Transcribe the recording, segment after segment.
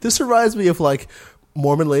This reminds me of like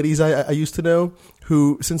Mormon ladies I used to know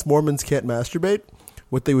who, since Mormons can't masturbate,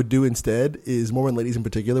 what they would do instead is, Mormon ladies in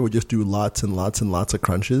particular would just do lots and lots and lots of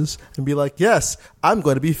crunches and be like, yes, I'm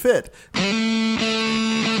going to be fit.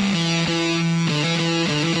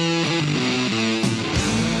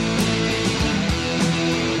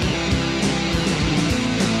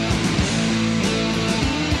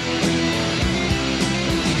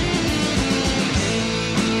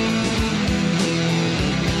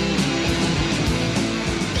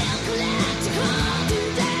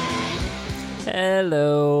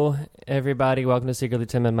 Hello, everybody. Welcome to Secretly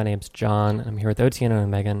Timid. My name's John. I'm here with Otieno and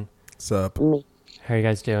Megan. What's up? How are you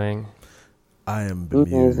guys doing? I am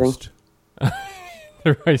bemused. That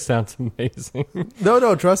really sounds amazing.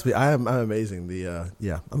 No, trust me. I'm amazing.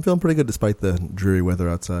 I'm feeling pretty good despite the dreary weather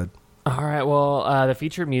outside. All right. Well, the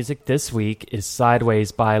featured music this week is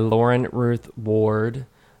Sideways by Lauren Ruth Ward.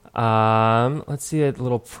 Let's see a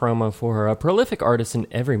little promo for her. A prolific artist in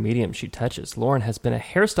every medium she touches, Lauren has been a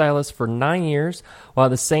hairstylist for 9 years, while at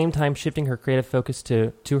the same time shifting her creative focus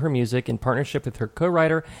to her music in partnership with her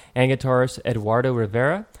co-writer and guitarist Eduardo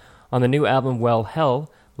Rivera. On the new album Well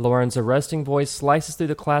Hell, Lauren's arresting voice slices through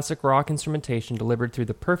the classic rock instrumentation delivered through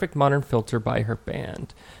the perfect modern filter by her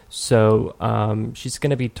band. So she's going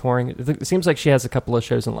to be touring. It seems like she has a couple of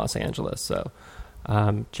shows in Los Angeles, so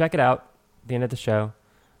check it out at the end of the show.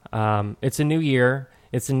 It's a new year.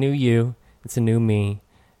 It's a new you. It's a new me.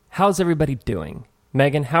 How's everybody doing?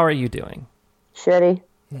 Megan, how are you doing? Shitty.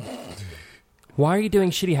 Why are you doing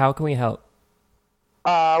shitty? How can we help?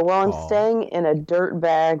 I'm staying in a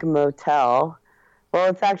dirtbag motel. Well,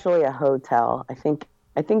 it's actually a hotel. I think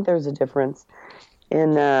there's a difference.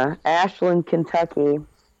 In Ashland, Kentucky,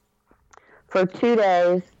 for 2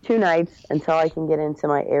 days, 2 nights, until I can get into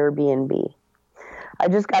my Airbnb. I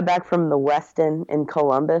just got back from the Westin in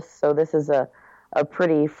Columbus, so this is a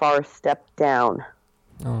pretty far step down.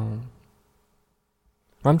 Oh,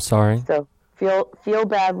 I'm sorry. So feel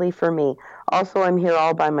badly for me. Also, I'm here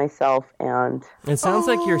all by myself, and it sounds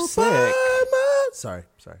like you're sick. Sorry.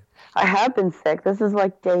 I have been sick. This is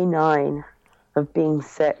like day 9 of being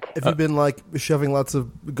sick. If you've been like shoving lots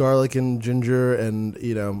of garlic and ginger and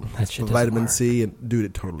vitamin C, and dude,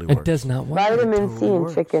 it totally works. It does not work. Vitamin C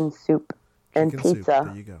and chicken soup. And pizza.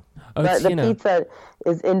 There you go. But the pizza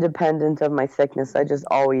is independent of my sickness. I just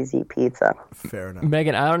always eat pizza. Fair enough.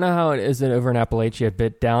 Megan, I don't know how it is over in Appalachia,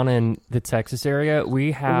 but down in the Texas area,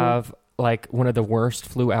 we have like one of the worst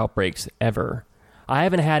flu outbreaks ever. I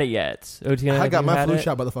haven't had it yet. I got my flu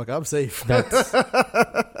shot, motherfucker. I'm safe.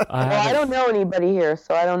 I don't know anybody here,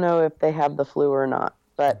 so I don't know if they have the flu or not.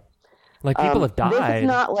 But like people have died. This is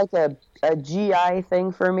not like a GI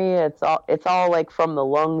thing for me. It's all like from the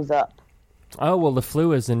lungs up. Oh, well, the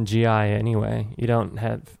flu is in GI anyway. You don't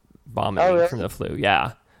have vomiting from the flu.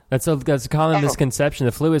 Yeah. That's a common misconception.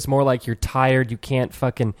 The flu is more like you're tired, you can't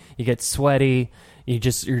you get sweaty,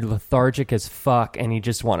 you're lethargic as fuck, and you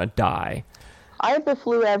just want to die. I have the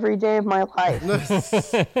flu every day of my life.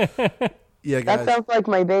 Yeah, guys. That sounds like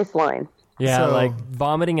my baseline. Yeah, like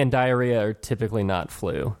vomiting and diarrhea are typically not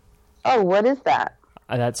flu. Oh, what is that?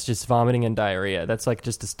 That's just vomiting and diarrhea. That's like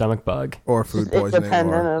just a stomach bug. Or food poisoning.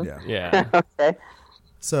 Yeah. Okay.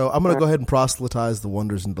 So I'm going to go ahead and proselytize the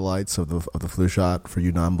wonders and delights of the flu shot for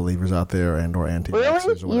you non-believers out there and or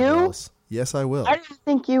anti-vaxxers or whatever else. Yes, I will. I didn't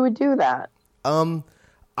think you would do that.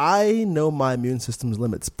 I know my immune system's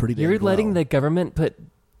limits pretty damn well. You're letting the government put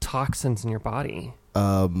toxins in your body.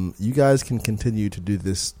 You guys can continue to do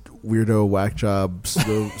this weirdo whack job,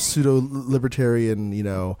 pseudo-libertarian,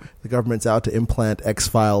 the government's out to implant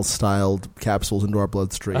X-Files styled capsules into our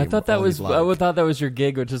bloodstream. I thought that was your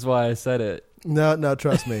gig, which is why I said it. No,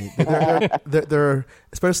 trust me. They're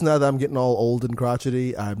especially now that I'm getting all old and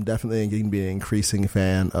crotchety, I'm definitely going to be an increasing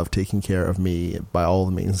fan of taking care of me by all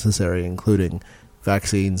the means necessary, including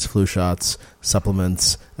vaccines, flu shots,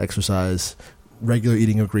 supplements, exercise, regular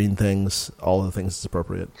eating of green things, all the things that's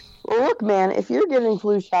appropriate. Well, look, man, if you're getting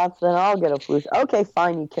flu shots, then I'll get a flu shot. Okay,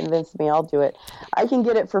 fine, you convinced me. I'll do it. I can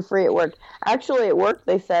get it for free at work. Actually, at work,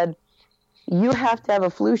 they said you have to have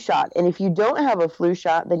a flu shot. And if you don't have a flu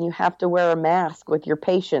shot, then you have to wear a mask with your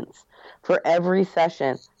patients for every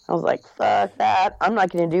session. I was like, fuck that. I'm not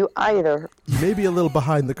going to do either. You may be a little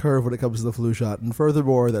behind the curve when it comes to the flu shot. And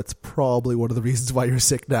furthermore, that's probably one of the reasons why you're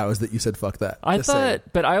sick now is that you said fuck that. I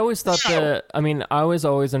always thought I was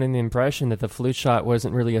always under the impression that the flu shot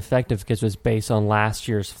wasn't really effective because it was based on last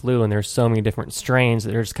year's flu. And there's so many different strains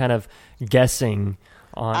that they're just kind of guessing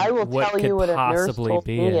on what could possibly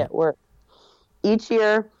be. Me at work. Each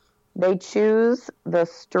year, they choose the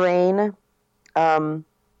strain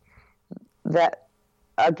that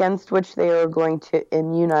against which they are going to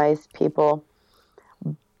immunize people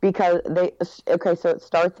because so it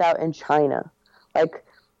starts out in China, like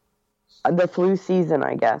the flu season,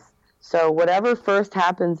 I guess. So whatever first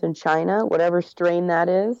happens in China, whatever strain that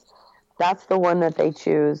is, that's the one that they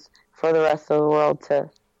choose for the rest of the world to.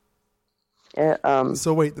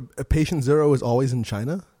 So wait, patient zero is always in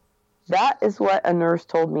China? That is what a nurse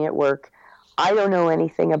told me at work. I don't know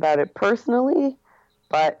anything about it personally,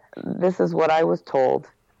 but this is what I was told.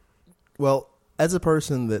 Well, as a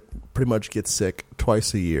person that pretty much gets sick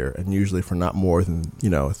twice a year, and usually for not more than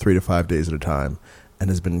 3 to 5 days at a time, and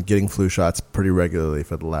has been getting flu shots pretty regularly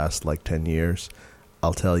for the last 10 years,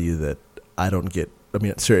 I'll tell you that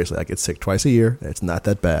seriously, I get sick twice a year. It's not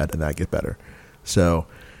that bad, and I get better. So,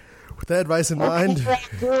 with that advice in mind,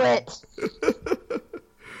 do it.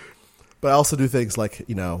 But I also do things like,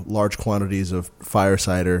 large quantities of fire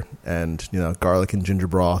cider and, garlic and ginger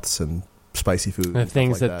broths and spicy food. The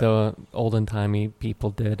things that the olden-timey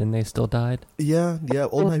people did and they still died. Yeah.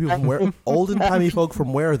 Old-timey people from where? Olden-timey folk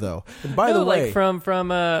from where, though? And by the way... from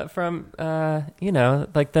the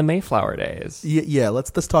Mayflower days. Yeah,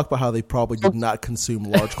 let's talk about how they probably did not consume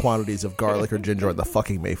large quantities of garlic or ginger on the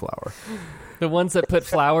fucking Mayflower. The ones that put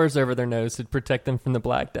flowers over their nose to protect them from the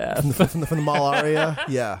Black Death. From the malaria?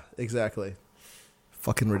 Yeah, exactly.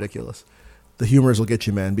 Fucking ridiculous. The humors will get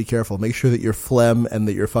you, man. Be careful. Make sure that your phlegm and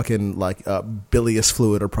that your fucking bilious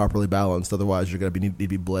fluid are properly balanced. Otherwise, you're going to need to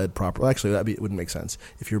be bled properly. Actually, it wouldn't make sense.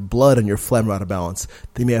 If your blood and your phlegm are out of balance,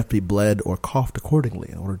 they may have to be bled or coughed accordingly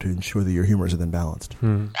in order to ensure that your humors are then balanced.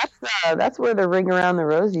 That's where the Ring Around the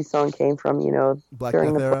Rosie song came from, Black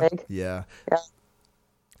during Death the era? plague. Yeah.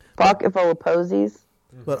 Pocket full of posies.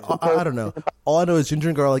 But I don't know. All I know is ginger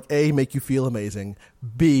and garlic, A, make you feel amazing.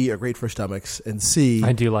 B, are great for stomachs. And C...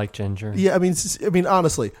 I do like ginger. Yeah, I mean,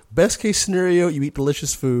 honestly, best case scenario, you eat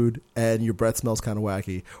delicious food and your breath smells kind of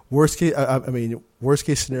wacky. Worst case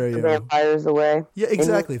scenario... The vampires away. Yeah,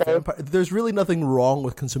 exactly. There's really nothing wrong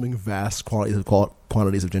with consuming vast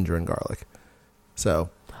quantities of ginger and garlic. So...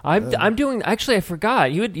 I'm doing... Actually, I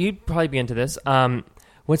forgot. You'd probably be into this.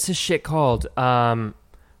 What's this shit called?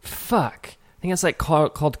 Fuck. I think it's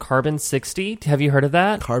called Carbon 60. Have you heard of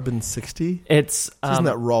that? Carbon 60? Isn't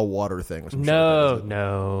that raw water thing? Or some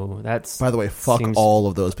no. That's... By the way, fuck all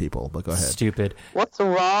of those people, but go ahead. Stupid. What's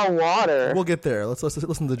raw water? We'll get there. Let's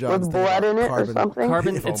listen to John's with blood in it or something?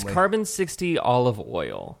 It's Carbon 60 olive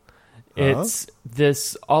oil. It's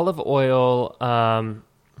this olive oil...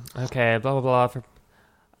 okay, blah, blah, blah.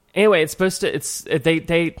 Anyway, it's supposed to...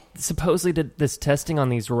 They supposedly did this testing on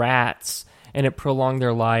these rats... And it prolonged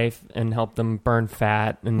their life and helped them burn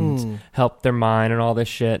fat and help their mind and all this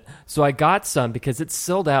shit. So I got some because it's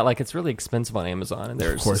sold out. It's really expensive on Amazon. And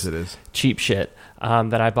there's of course it is. Cheap shit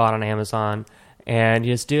that I bought on Amazon. And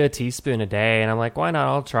you just do a teaspoon a day. And I'm like, why not?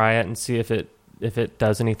 I'll try it and see if it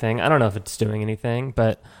does anything. I don't know if it's doing anything,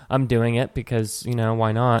 but I'm doing it because,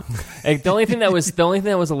 why not? The only thing that was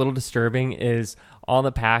a little disturbing is... On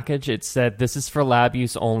the package, it said, "This is for lab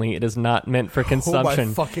use only. It is not meant for consumption." Oh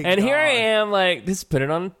my fucking and God. Here I am, just put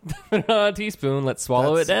it on a teaspoon. Let's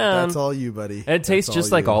swallow it down. That's all you, buddy. It tastes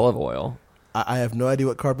just like olive oil. I have no idea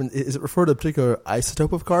what carbon is. It referred to a particular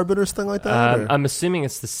isotope of carbon or something like that? I'm assuming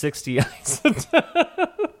it's the 60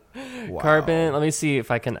 isotope. Wow. Carbon. Let me see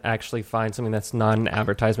if I can actually find something that's not an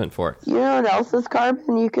advertisement for it. You know what else is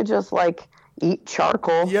carbon? You could just eat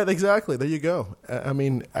charcoal. Yeah, exactly. There you go.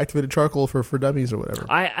 Activated charcoal for dummies or whatever.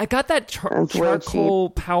 I got that charcoal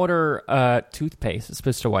powder toothpaste. It's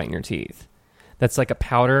supposed to whiten your teeth. That's like a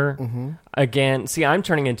powder. Mm-hmm. Again, see, I'm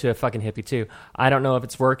turning into a fucking hippie too. I don't know if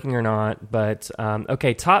it's working or not, but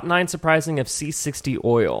okay. Top 9 surprising of C60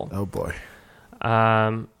 oil. Oh boy.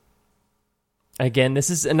 Again, this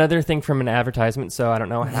is another thing from an advertisement, so I don't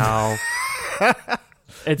know how.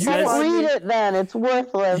 Don't read it then. It's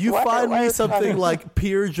worthless. You find me something like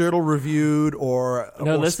Peer Journal reviewed or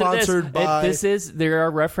sponsored by... There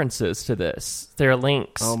are references to this. There are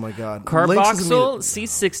links. Oh my God. Carboxyl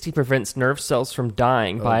C60 prevents nerve cells from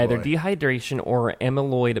dying by either dehydration or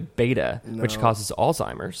amyloid beta, which causes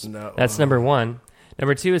Alzheimer's. No. That's number 1.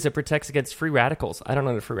 Number 2 is it protects against free radicals. I don't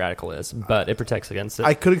know what a free radical is, but it protects against it.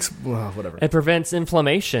 I could... whatever. It prevents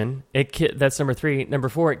inflammation. That's number 3. Number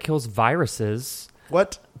 4, it kills viruses.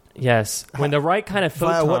 What? Yes. When the right kind of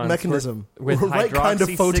photons... Via what mechanism? With right kind of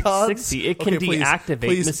photons? C60, it can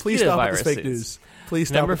deactivate mosquito viruses. Fake news. Please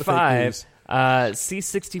stop with the fake news.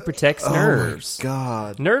 C60 protects nerves. Oh my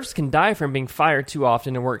God. Nerves can die from being fired too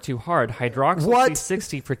often and work too hard. Hydroxyl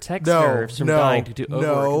C60 protects nerves from dying due to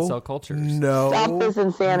overwork in cell cultures. Stop this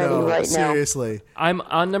insanity right now. Seriously. I'm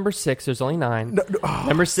on number 6. There's only 9.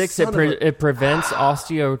 Number 6, it prevents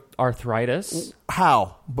osteoarthritis.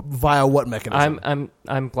 How? Via what mechanism?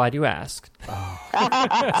 I'm glad you asked.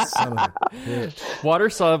 Son of a bitch. Water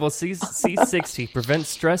soluble C60 prevents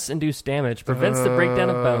stress-induced damage, prevents the breakdown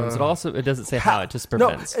of bones. It doesn't say how. It just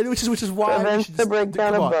prevents. No, which is why Prevents the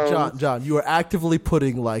breakdown of bones. John, you are actively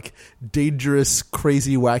putting like dangerous,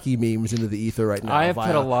 crazy, wacky memes into the ether right now. I have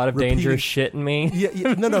put a lot of dangerous shit in me.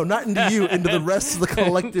 Yeah, no, not into you, into the rest of the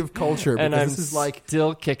collective culture. And Because I'm this is like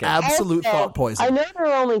still kicking. absolute thought poison. I know there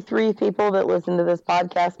are only 3 people that listen to this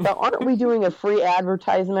podcast, but aren't we doing a free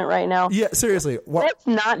advertisement right now? Yeah, seriously. Let's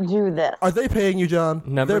not do this. Are they paying you, John?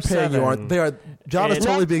 Number They're paying 7. you, aren't they? Are John is It-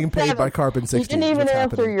 totally being paid by Seven. Carbon 60. You didn't even What's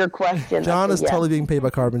answer happening? your question. John is Yeah. totally being paid by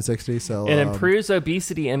Carbon 60. So It improves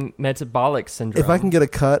obesity and metabolic syndrome. if I can get a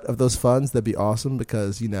cut of those funds, that'd be awesome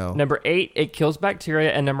because Number 8, it kills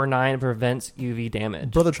bacteria, and number 9, it prevents UV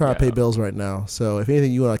damage. brother trying to pay bills right now. So if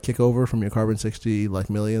anything you want to kick over from your Carbon 60 like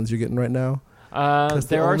millions you're getting right now, 'cause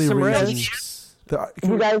the There are only some reason- risks.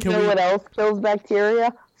 You guys know what else kills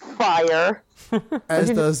bacteria? Fire. as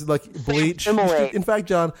does like bleach. Assimilate. In fact,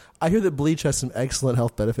 John, I hear that bleach has some excellent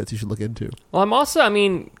health benefits you should look into. Well,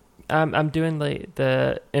 I'm doing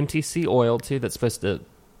the MTC oil too. That's supposed to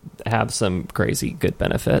have some crazy good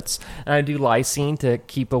benefits. And I do lysine to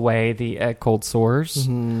keep away the cold sores.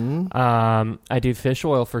 I do fish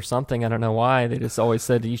oil for something. I don't know why. They just always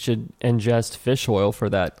said you should ingest fish oil for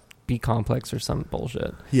that B complex or some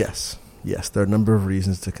bullshit. Yes, there are a number of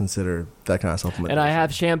reasons to consider that kind of supplement. And I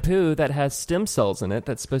have shampoo that has stem cells in it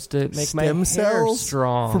that's supposed to make my hair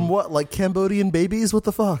strong. From what, like Cambodian babies? What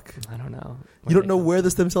the fuck? I don't know. You don't know where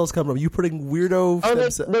the stem cells come from. You putting weirdo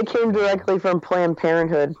stem cells. They came directly from Planned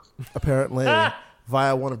Parenthood. Apparently,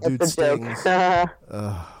 via one of dude's That's a stings.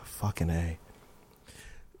 joke. Fucking A.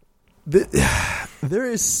 There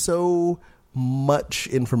is so much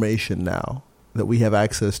information now that we have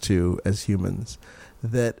access to as humans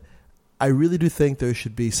that I really do think there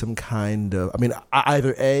should be some kind of,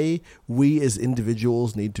 either A, we as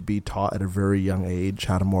individuals need to be taught at a very young age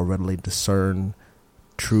how to more readily discern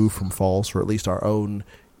true from false, or at least our own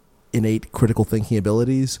innate critical thinking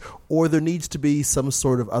abilities, or there needs to be some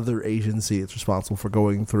sort of other agency that's responsible for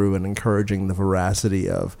going through and encouraging the veracity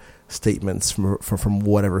of statements from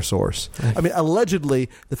whatever source. Allegedly,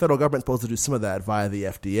 the federal government's supposed to do some of that via the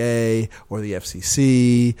FDA or the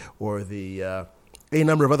FCC or the a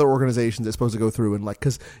number of other organizations that's supposed to go through and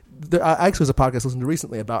because I actually was a podcast I listened to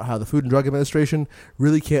recently about how the Food and Drug Administration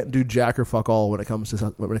really can't do jack or fuck all when it comes to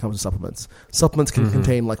supplements. Supplements can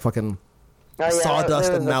contain like fucking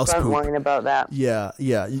sawdust and mouse poop. Line about that. Yeah.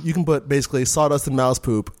 You can put basically sawdust and mouse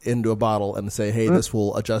poop into a bottle and say, "Hey, this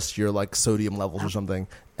will adjust your like sodium levels or something,"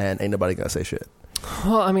 and ain't nobody gonna say shit.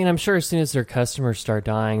 Well, I'm sure as soon as their customers start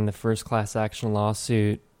dying, the first class action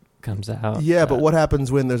lawsuit comes out. Yeah, but what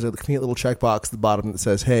happens when there's a convenient little checkbox at the bottom that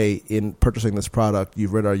says, "Hey, in purchasing this product,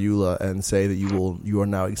 you've read our EULA and say that you are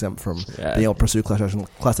now exempt from being able to pursue class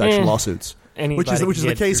action lawsuits." Which is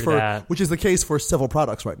the case for several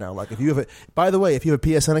products right now. Like if you have if you have a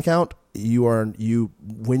PSN account, when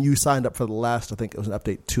you signed up for the last, I think it was an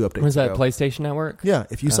update, 2 updates. Was that ago. PlayStation Network? Yeah,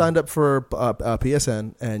 if you signed up for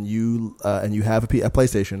PSN and you have a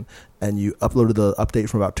PlayStation and you uploaded the update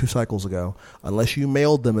from about 2 cycles ago, unless you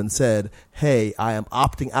mailed them and said, "Hey, I am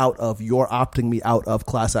you're opting me out of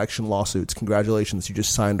class action lawsuits. Congratulations, you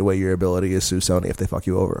just signed away your ability to sue Sony if they fuck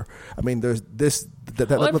you over." There's that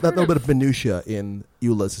little bit of minutia in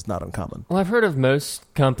EULAs is not uncommon. Well, I've heard of most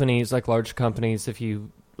companies, like large companies, if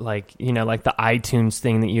you like the iTunes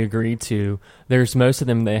thing that you agreed to, there's most of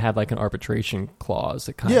them, they have like an arbitration clause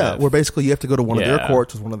that kind of... where basically you have to go to one of their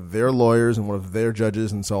courts with one of their lawyers and one of their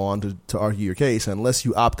judges and so on to argue your case. And unless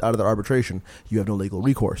you opt out of the arbitration, you have no legal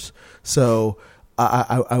recourse. So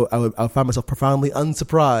I would find myself profoundly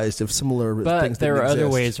unsurprised if similar things didn't exist. But there are other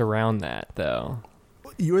ways around that, though.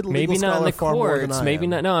 You're the maybe legal not in the far more than courts. I Maybe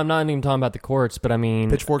am. not. No, I'm not even talking about the courts. But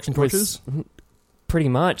pitchforks and torches. Pretty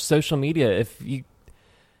much social media.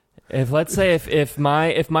 If let's say if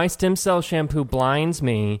my stem cell shampoo blinds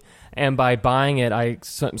me, and by buying it I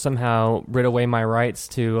somehow rid away my rights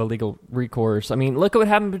to a legal recourse. Look at what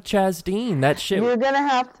happened with Chaz Dean. That shit. You're gonna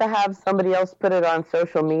have somebody else put it on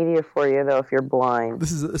social media for you, though, if you're blind.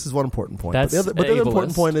 This is one important point. That's but the other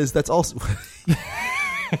important point is that's also.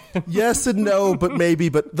 Yes and no, but maybe.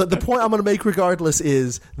 But the point I'm going to make regardless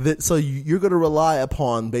is that you're going to rely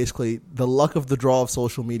upon basically the luck of the draw of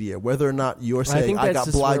social media, whether or not you're saying I got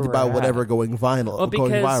blinded by whatever going viral.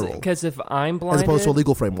 Because if I'm blinded, as opposed to a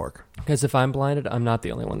legal framework. Because if I'm blinded, I'm not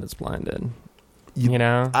the only one that's blinded. You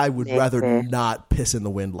know, I would rather not piss in the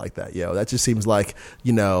wind like that. That just seems like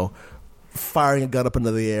firing a gun up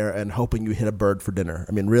into the air and hoping you hit a bird for dinner.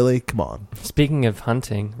 I mean, really? Come on. Speaking of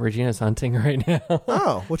hunting, Regina's hunting right now.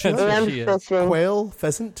 Oh, what you And she is. fishing, Quail,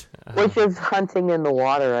 pheasant, which is hunting in the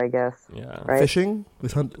water, I guess. Yeah. Right? fishing.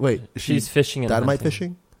 Wait, is She's she fishing and dynamite hunting.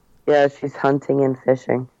 fishing. Yeah, she's hunting and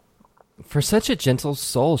fishing. For such a gentle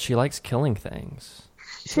soul, she likes killing things.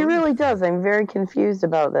 She really does. I'm very confused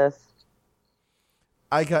about this.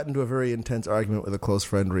 I got into a very intense argument with a close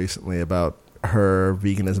friend recently about her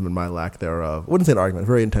veganism and my lack thereof. I wouldn't say an argument, a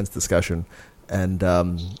very intense discussion. And I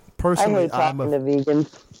personally, hate talking to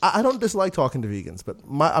vegans. I don't dislike talking to vegans, but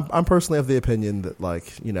I'm personally of the opinion that,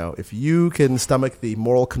 like, you know, if you can stomach the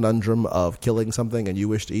moral conundrum of killing something and you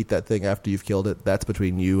wish to eat that thing after you've killed it, that's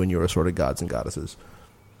between you and your assorted gods and goddesses.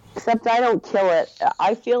 Except I don't kill it.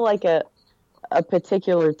 I feel like a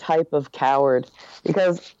particular type of coward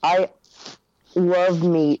because I love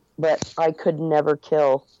meat, but I could never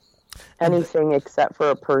kill anything except for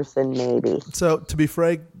a person, maybe. So, to be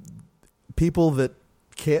frank, people that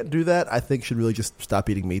can't do that, I think, should really just stop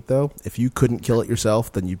eating meat, though. If you couldn't kill it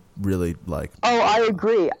yourself, then you really, like... Oh, I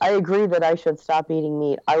agree. I agree that I should stop eating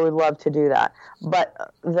meat. I would love to do that.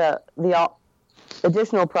 But the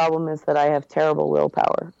additional problem is that I have terrible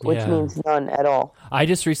willpower, which Yeah. means none at all. I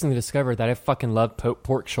just recently discovered that I fucking love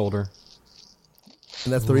pork shoulder.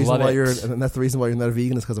 And that's the reason Love why it. and that's the reason why you're not a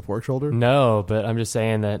vegan is because of pork shoulder? No, but I'm just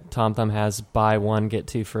saying that Tom Thumb has buy one, get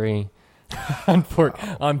two free on pork,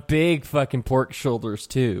 on big fucking pork shoulders,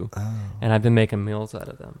 too. Oh. And I've been making meals out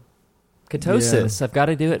of them. Ketosis. I've got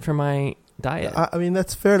to do it for my diet. I mean,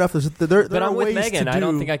 that's fair enough. There But are I'm with ways Megan. to I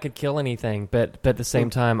don't do- think I could kill anything. But at the same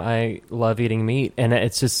time, I love eating meat, and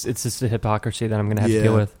it's just a hypocrisy that I'm going to have to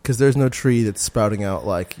deal with. Because there's no tree that's sprouting out,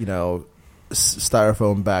 like, you know,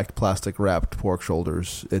 styrofoam-backed, plastic-wrapped pork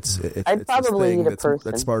shoulders. It's I'd this probably thing eat a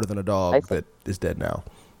person. that's smarter than a I dog think. that is dead now.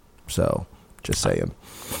 So, just saying.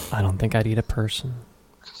 I don't think I'd eat a person.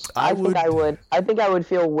 I think I would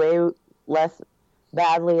feel way less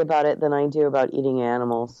badly about it than I do about eating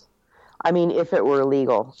animals. I mean, if it were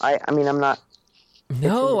legal. I mean, I'm not.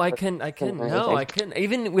 No, I It's couldn't. I couldn't. or No, anything. I couldn't.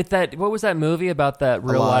 Even with that, what was that movie about that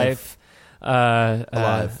real Alive. life?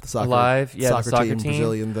 Alive. The soccer, Alive. Yeah, the soccer team.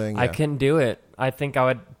 Brazilian thing. I yeah. couldn't do it. I think I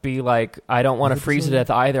would be like, I don't want to freeze to death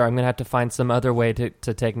either. I'm going to have to find some other way to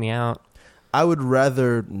take me out. I would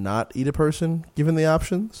rather not eat a person, given the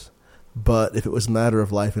options. But if it was a matter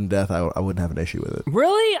of life and death, I wouldn't have an issue with it.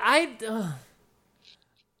 Really?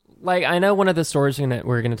 I know one of the stories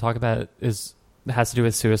we're going to talk about has to do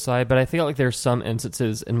with suicide, but I feel like there's some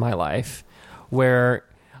instances in my life where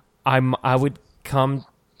I would come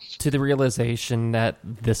to the realization that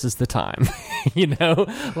this is the time. You know,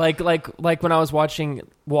 like when I was watching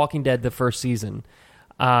Walking Dead the first season.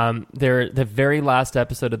 The very last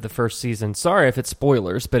episode of the first season. Sorry if it's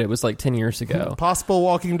spoilers, but it was like 10 years ago. Possible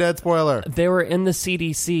Walking Dead spoiler. They were in the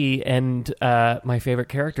CDC, and my favorite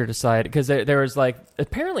character decided, because there was like,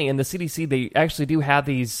 apparently in the CDC they actually do have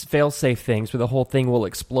these fail-safe things where the whole thing will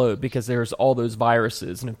explode because there's all those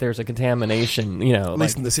viruses, and if there's a contamination, you know,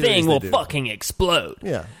 least like in the the series thing they will do. fucking explode.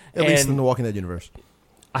 Yeah, at least And- in the Walking Dead universe.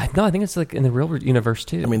 No, I think it's like in the real universe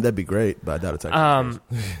too. I mean, that'd be great, but I doubt it's actually.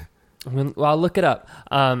 Well, I'll look it up.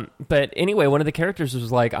 But anyway, one of the characters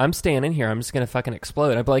was like, I'm staying in here. I'm just going to fucking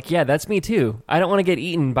explode. I'd be like, yeah, that's me too. I don't want to get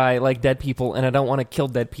eaten by like dead people, and I don't want to kill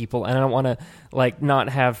dead people, and I don't want to like not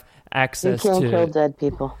have You access can't to... kill dead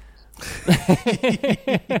people.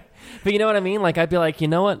 But you know what I mean? Like, I'd be like, you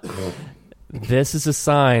know what? This is a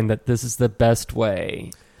sign that this is the best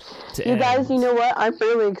way to You end. guys, you know what? I'm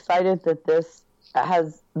really excited that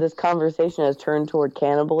this conversation has turned toward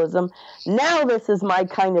cannibalism. Now this is my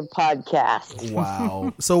kind of podcast.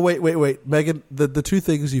 Wow. So wait, Megan. The two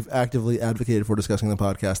things you've actively advocated for discussing the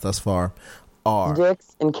podcast thus far are.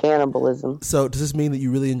 Dicks and cannibalism. So does this mean that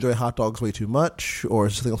you really enjoy hot dogs way too much, or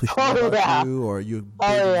is there something else we should know Oh, about yeah. you, or are you a big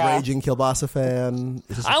Oh, yeah. raging kielbasa fan?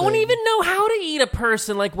 Is this a I wouldn't thing? even know how to eat a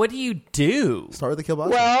person. Like, what do you do? Start with the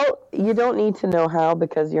kielbasa. Well, you don't need to know how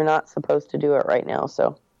because you're not supposed to do it right now.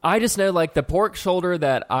 So I just know, like, the pork shoulder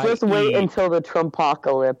that I just wait eat, until the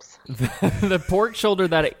Trumpocalypse. the pork shoulder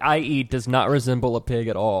that I eat does not resemble a pig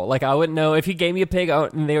at all. Like, I wouldn't know if you gave me a pig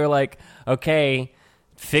and they were like, okay,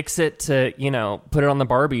 fix it to, you know, put it on the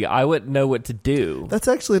Barbie. I wouldn't know what to do. That's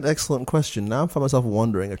actually an excellent question. Now I find myself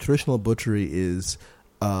wondering if traditional butchery is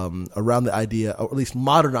around the idea, or at least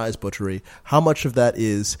modernized butchery, how much of that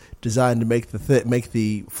is designed to make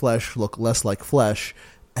the flesh look less like flesh,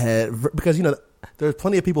 because you know. There's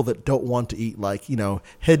plenty of people that don't want to eat, like, you know,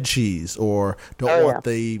 head cheese, or don't want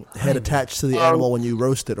the head attached to the animal when you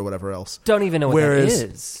roast it or whatever else. Don't even know what Whereas that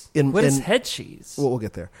is. in- What is in- head cheese? We'll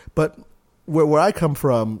get there. But where I come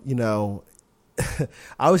from, you know,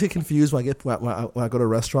 I always get confused when I go to a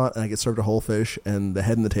restaurant and I get served a whole fish and the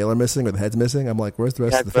head and the tail are missing or the head's missing. I'm like, where's the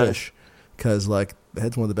rest of the fish? Because like the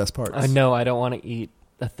head's one of the best parts. I know. I don't want to eat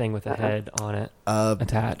a thing with a head on it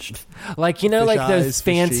attached. Like, like eyes, those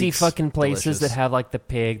fancy cheeks, fucking places delicious. that have like the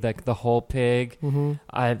pig, like the whole pig. Mm-hmm.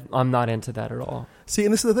 I'm not into that at all. See,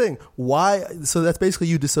 and this is the thing. Why? So that's basically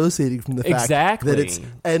you dissociating from the fact that it's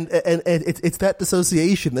and it's that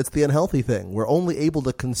dissociation that's the unhealthy thing. We're only able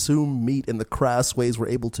to consume meat in the crass ways we're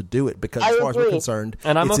able to do it because, as far as we're concerned,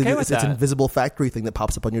 and I'm okay with that. It's an invisible factory thing that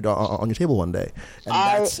pops up on your table one day, and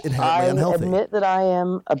that's inherently unhealthy. I admit that I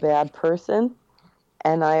am a bad person,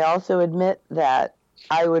 and I also admit that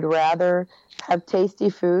I would rather have tasty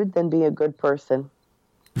food than be a good person.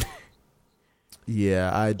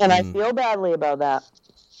 Yeah, I feel badly about that.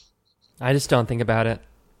 I just don't think about it.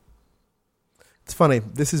 It's funny.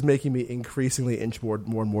 This is making me increasingly inch more and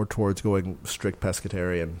more towards going strict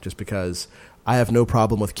pescatarian, just because I have no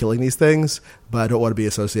problem with killing these things, but I don't want to be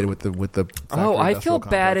associated with the. Oh, I feel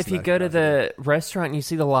bad if you go to the restaurant and you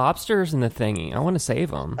see the lobsters in the thingy. I want to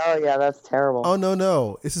save them. Oh yeah, that's terrible. Oh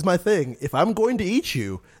no! This is my thing. If I'm going to eat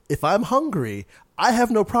you, if I'm hungry, I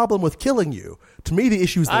have no problem with killing you. To me, the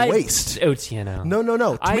issue is the waste. Oh, Tiano.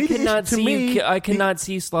 No. I cannot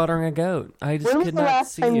see you slaughtering a goat. I just when could was the not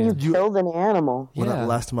last see time you. you killed an animal? When the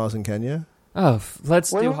last time I was in Kenya. Oh,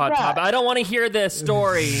 let's When do was Hot that? Topic. I don't want to hear this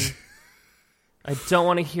story. I don't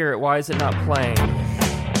want to hear it. Why is it not playing?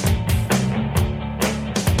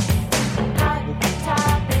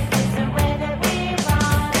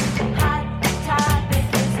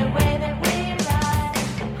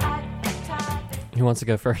 Who wants to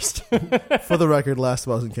go first? For the record, last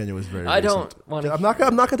time I was in Kenya was very recent. I don't want to. I'm not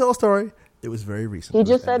going to tell a story. It was very recent. He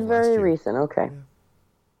just said very recent. Okay.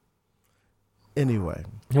 Anyway.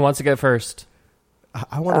 Who wants to go first?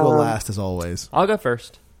 I want to go last, as always. I'll go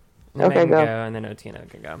first. And then Okay, Megan go. And then Otieno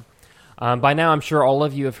can go. By now, I'm sure all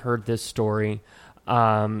of you have heard this story.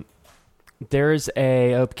 There's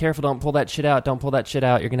careful, don't pull that shit out. Don't pull that shit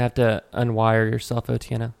out. You're going to have to unwire yourself,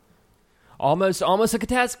 Otieno. Almost a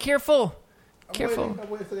catastrophe. Careful. I'm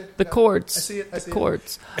waiting for the cords. I see it. The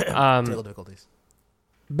cords. Technical difficulties.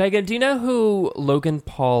 Megan, do you know who Logan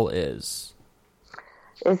Paul is?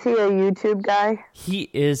 Is he a YouTube guy? He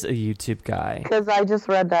is a YouTube guy. Because I just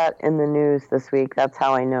read that in the news this week. That's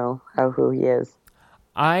how I know who he is.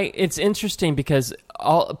 It's interesting because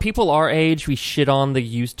people our age, we shit on the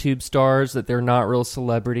YouTube stars that they're not real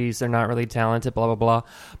celebrities, they're not really talented, blah, blah, blah.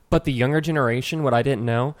 But the younger generation, what I didn't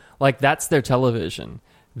know, like that's their television.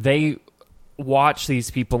 They watch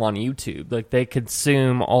these people on YouTube. Like they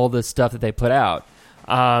consume all the stuff that they put out.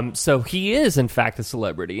 So he is, in fact, a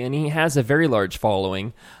celebrity, and he has a very large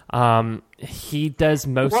following. He does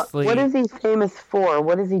mostly... What is he famous for?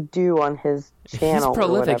 What does he do on his channel? He's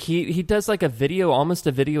prolific. He does like almost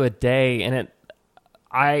a video a day, and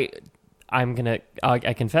I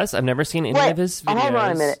confess, I've never seen any of his videos. Hold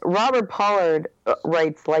on a minute. Robert Pollard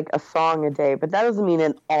writes like a song a day, but that doesn't mean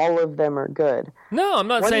that all of them are good. No, I'm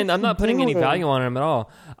not saying... I'm not putting any doing? value on him at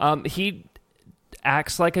all. He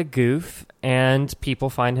acts like a goof, and people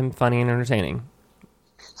find him funny and entertaining.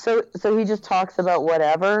 So he just talks about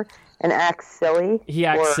whatever and acts silly? He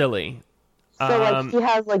acts silly. So he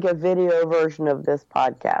has like a video version of this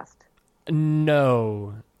podcast?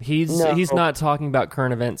 No. He's not talking about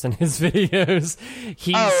current events in his videos.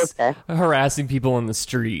 He's harassing people in the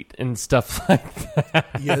street and stuff like that.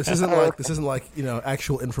 Yeah, this isn't like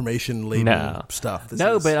actual information laden stuff.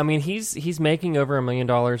 But I mean he's making over $1 million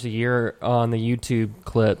a year on the YouTube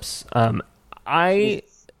clips.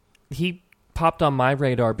 He popped on my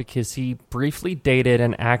radar because he briefly dated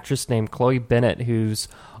an actress named Chloe Bennett, who's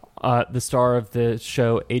the star of the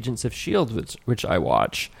show Agents of S.H.I.E.L.D., which I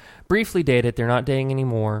watch. Briefly dated. They're not dating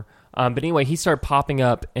anymore. But anyway, he started popping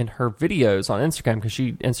up in her videos on Instagram because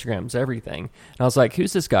she Instagrams everything. And I was like,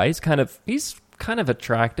 who's this guy? He's kind of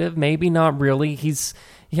attractive. Maybe not really. He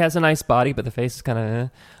has a nice body, but the face is kind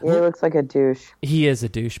of... Yeah, he looks like a douche. He is a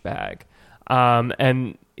douchebag.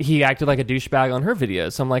 And he acted like a douchebag on her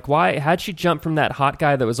videos. So I'm like, why? How'd she jump from that hot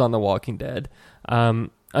guy that was on The Walking Dead?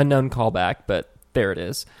 Unknown callback, but there it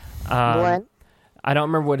is. Glenn? I don't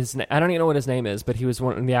remember what his name. I don't even know what his name is, but he was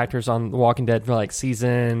one of the actors on The Walking Dead for like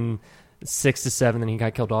season 6 to 7. Then he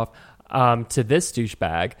got killed off. To this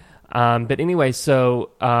douchebag. But anyway,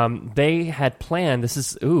 so they had planned. This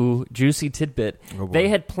is juicy tidbit. They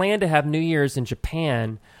had planned to have New Year's in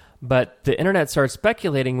Japan, but the internet started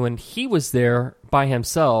speculating when he was there by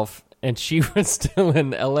himself and she was still in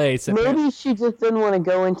LA. So maybe she just didn't want to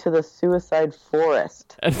go into the suicide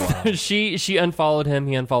forest. Wow. she unfollowed him.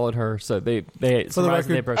 He unfollowed her. So they broke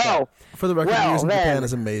up. For the record, news in Japan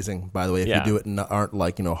is amazing. By the way, if you do it and aren't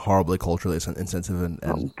like horribly culturally insensitive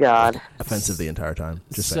and offensive the entire time.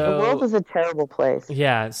 Just saying. The world is a terrible place.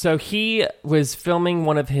 Yeah. So he was filming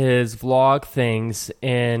one of his vlog things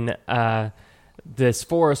in this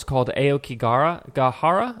forest called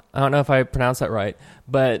Aokigahara. I don't know if I pronounced that right,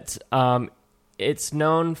 but it's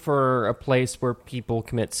known for a place where people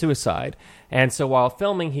commit suicide. And so while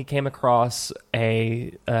filming, he came across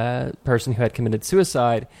a person who had committed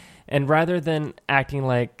suicide, and rather than acting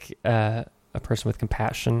like a person with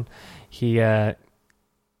compassion, he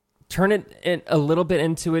turned it a little bit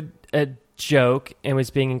into a joke and was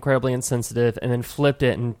being incredibly insensitive, and then flipped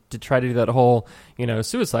it and to try to do that whole,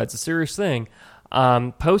 suicide's a serious thing.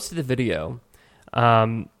 Posted a video.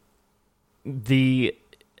 The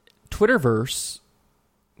Twitterverse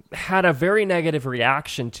had a very negative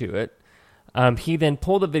reaction to it. He then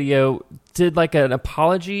pulled the video, did like an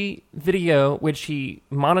apology video, which he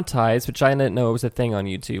monetized, which I didn't know was a thing on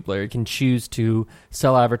YouTube, where you can choose to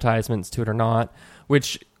sell advertisements to it or not,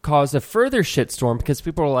 which caused a further shitstorm because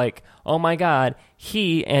people were like, oh my God,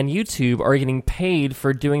 he and YouTube are getting paid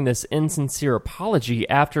for doing this insincere apology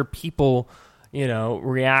after people,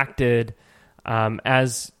 reacted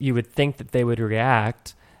as you would think that they would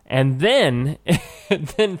react. And then,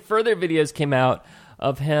 then further videos came out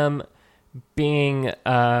of him being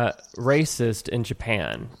racist in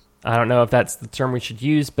Japan. I don't know if that's the term we should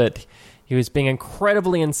use, but he was being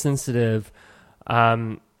incredibly insensitive,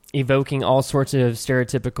 evoking all sorts of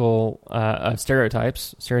stereotypical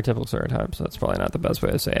stereotypes. That's probably not the best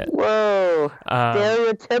way to say it. Whoa.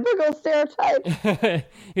 Stereotypical stereotypes?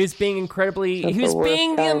 He was being he was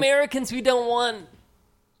being the Americans we don't want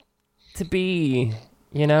to be,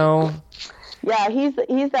 Yeah, he's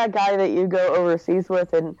that guy that you go overseas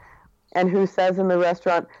with and who says in the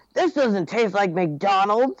restaurant, this doesn't taste like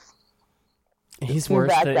McDonald's. He's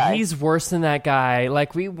worse than that guy.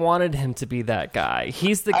 Like, we wanted him to be that guy.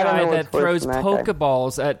 He's the guy that throws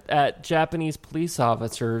Pokeballs at Japanese police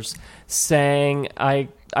officers saying, I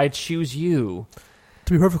choose you.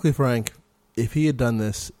 To be perfectly frank, if he had done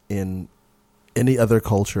this in any other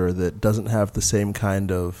culture that doesn't have the same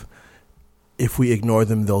kind of, if we ignore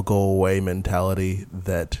them, they'll go away mentality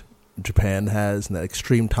that Japan has, and that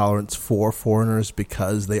extreme tolerance for foreigners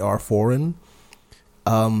because they are foreign,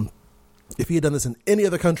 if he had done this in any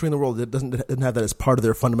other country in the world that didn't have that as part of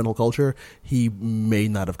their fundamental culture, he may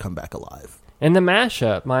not have come back alive. In the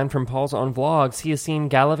mashup, mine from Paul's own vlogs, he is seen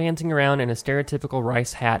gallivanting around in a stereotypical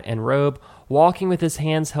rice hat and robe, walking with his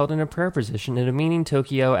hands held in a prayer position and demeaning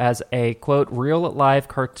Tokyo as a, quote, real live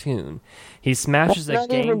cartoon. He smashes that's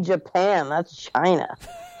not even Japan, that's China.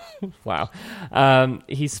 Wow.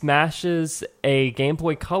 He smashes a Game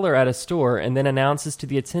Boy Color at a store and then announces to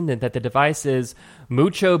the attendant that the device is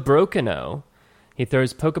Mucho Broken-o. He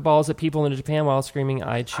throws Pokeballs at people in Japan while screaming,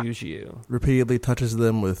 I choose you. Repeatedly touches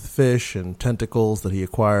them with fish and tentacles that he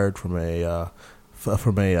acquired from a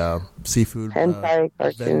seafood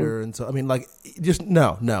vendor. And so, I mean, like, just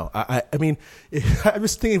no. I mean, I'm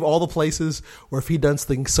just thinking of all the places where if he'd done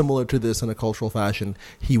something similar to this in a cultural fashion,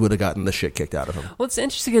 he would have gotten the shit kicked out of him. Well, it's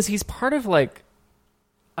interesting because he's part of, like,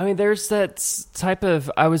 I mean, there's that type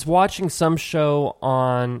of, I was watching some show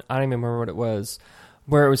on, I don't even remember what it was,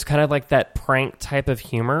 where it was kind of like that prank type of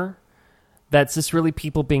humor. That's just really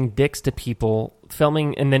people being dicks to people,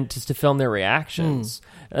 filming, and then just to film their reactions.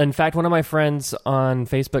 In fact, one of my friends on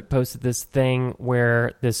Facebook posted this thing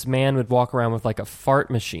where this man would walk around with like a fart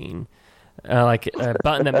machine, like a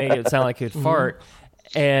button that made it sound like he would fart,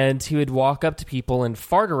 and he would walk up to people and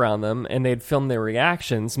fart around them, and they'd film their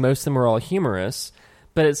reactions. Most of them were all humorous,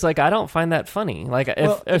 but it's like, I don't find that funny. Like,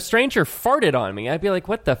 if a stranger farted on me, I'd be like,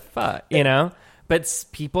 what the fuck, But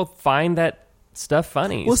people find that stuff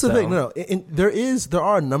funny. What's the thing? No, there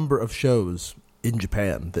are a number of shows in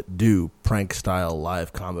Japan that do prank style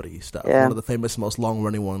live comedy stuff. Yeah. One of the famous, most long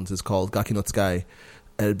running ones is called Gaki no Tsukai,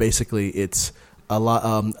 and basically it's a lot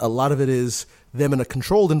of it is them in a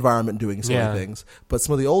controlled environment doing silly things. But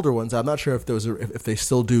some of the older ones, I'm not sure if if they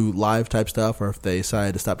still do live type stuff or if they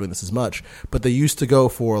decided to stop doing this as much. But they used to go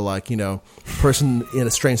for person in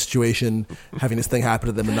a strange situation having this thing happen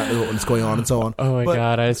to them and not know what's going on and so on. Oh my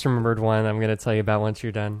God, I just remembered one I'm going to tell you about once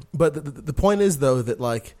you're done. But the point is, though, that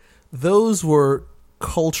like those were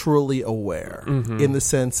culturally aware in the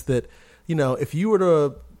sense that, if you were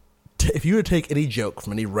to take any joke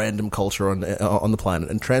from any random culture on the planet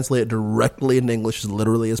and translate it directly into English as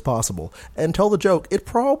literally as possible and tell the joke, it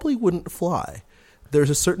probably wouldn't fly. There's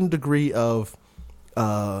a certain degree of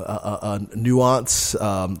nuance,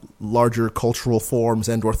 larger cultural forms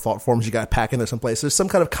and or thought forms you got to pack in there someplace. There's some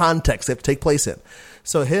kind of context they have to take place in.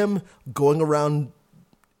 So him going around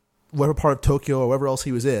whatever part of Tokyo or wherever else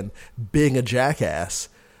he was in, being a jackass,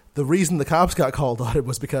 the reason the cops got called on it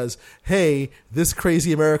was because, hey, this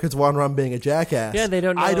crazy American's wandering around being a jackass. Yeah, they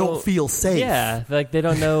don't know. I don't feel safe. Yeah, like they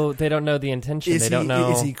don't know the intention. They don't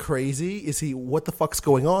know. Is he crazy? Is he, what the fuck's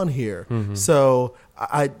going on here? So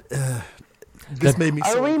this made me.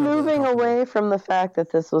 Are we moving away from the fact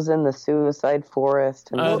that this was in the suicide forest?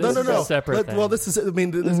 And No. No. A separate thing. Well, this is. I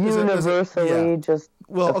mean, this universally just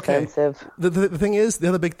offensive. Okay. The thing is, the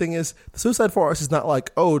other big thing is, the suicide forest is not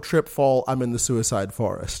like, oh, trip, fall, I'm in the suicide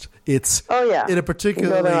forest. It's in a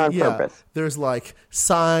particularly purpose. There's like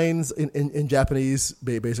signs in Japanese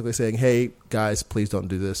basically saying, hey guys, please don't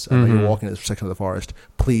do this. I know you're walking in this section of the forest.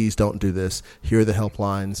 Please don't do this. Here are the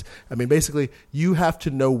helplines. I mean, basically, you have to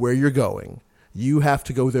know where you're going. You have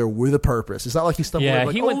to go there with a purpose. It's not like you stumble in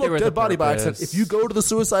like, he oh, went there look, with dead a body by purpose. accident. If you go to the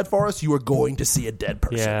suicide forest, you are going to see a dead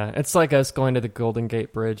person. Yeah, it's like us going to the Golden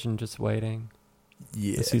Gate Bridge and just waiting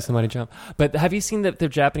to see somebody jump. But have you seen the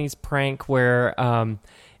Japanese prank where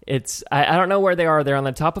it's I don't know where they are. They're on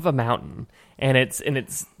the top of a mountain, and it's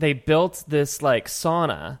they built this like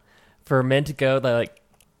sauna for men to go. They like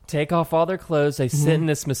take off all their clothes. They sit in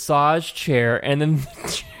this massage chair, and then the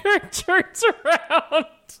chair turns around.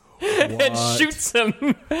 And shoots them,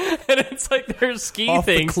 and it's like they're ski Off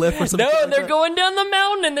the things. cliff or something No, like they're that? going down the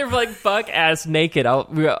mountain, and they're like buck ass naked.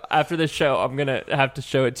 After the show, I'm gonna have to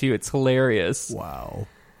show it to you. It's hilarious. Wow.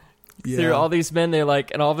 There are all these men. They're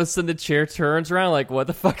like, and all of a sudden the chair turns around. Like, what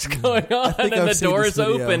the fuck's going on? And then the doors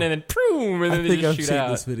open, and then boom, and then they just shoot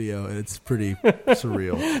out. I've seen this video, and it's pretty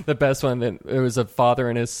surreal. The best one, that it was a father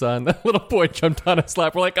and his son. The little boy jumped on his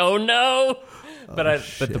lap. We're like, oh no! But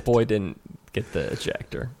the boy didn't get the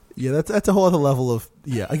ejector. Yeah, that's a whole other level of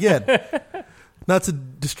again, not to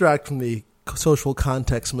distract from the social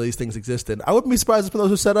context some of these things exist in. I wouldn't be surprised if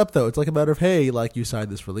those are set up though. It's like a matter of, hey, like you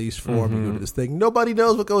signed this release form, you go to this thing. Nobody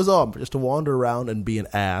knows what goes on, but just to wander around and be an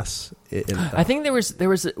ass. I think there was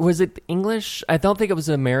it English? I don't think it was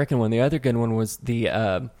an American one. The other good one was the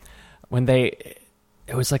it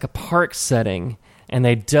was like a park setting, and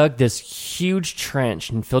they dug this huge trench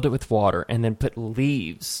and filled it with water, and then put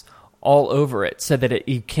leaves all over it so that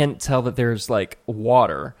you can't tell that there's like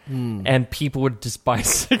water, and people would just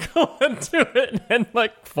bicycle into it and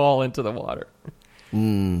like fall into the water.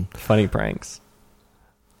 Funny pranks.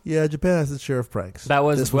 Yeah, Japan has its share of pranks. That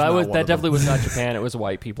definitely was not Japan. It was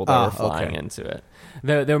white people that were flying okay. into it.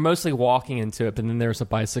 They were mostly walking into it, but then there's a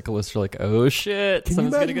bicyclist. You're like, oh shit! Can you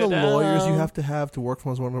imagine the lawyers you have to work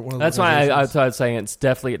for one of those? That's why I was saying it's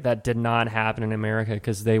definitely that did not happen in America,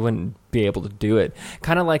 because they wouldn't be able to do it.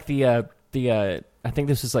 Kind of like the I think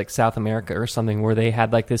this was like South America or something, where they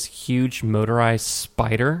had like this huge motorized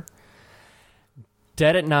spider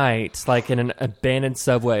dead at night, like in an abandoned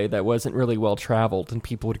subway that wasn't really well traveled, and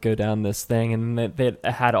people would go down this thing, and they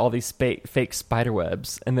had all these fake spider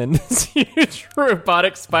webs, and then this huge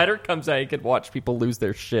robotic spider comes out. You could watch people lose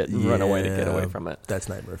their shit and run away to get away from it. That's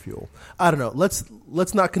nightmare fuel. I don't know.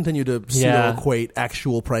 Let's not continue to pseudo equate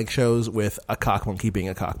actual prank shows with a cock monkey being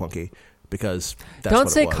a cock monkey, because that's don't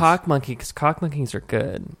what say it was. cock monkey, because cock monkeys are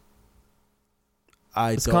good.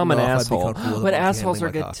 Let's call them an asshole. But assholes are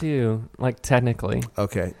good too, like technically.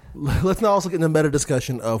 Okay. Let's not also get into a meta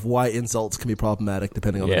discussion of why insults can be problematic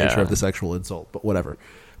depending on the nature of the sexual insult, but whatever.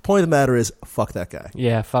 Point of the matter is, fuck that guy.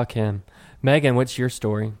 Yeah, fuck him. Megan, what's your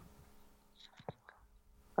story?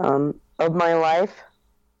 Of my life?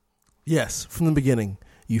 Yes, from the beginning.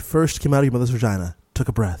 You first came out of your mother's vagina, took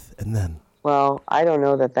a breath, and then... Well, I don't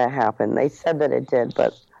know that happened. They said that it did,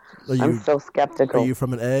 but I'm still skeptical. Are you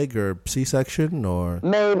from an egg or C-section or...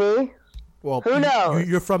 Maybe. Well, who knows?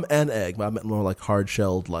 You're from an egg, but I meant more like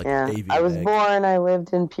hard-shelled, like avian I was egg. born, I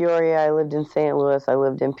lived in Peoria, I lived in St. Louis, I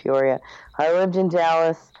lived in Peoria. I lived in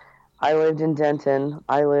Dallas, I lived in Denton,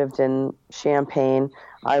 I lived in Champaign,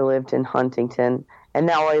 I lived in Huntington, and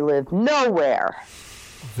now I live nowhere.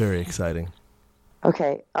 Very exciting.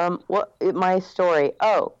 Okay, my story.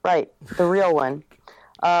 Oh, right, the real one.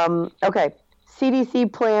 Okay,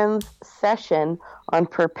 CDC plans session on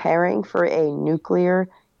preparing for a nuclear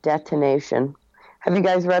detonation. Have you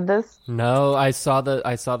guys read this? No, I saw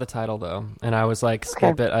the title though, and I was like,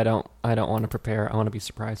 skip it. I don't want to prepare. I want to be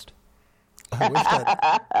surprised.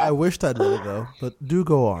 I wished I'd read it though, but do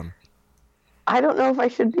go on. I don't know if I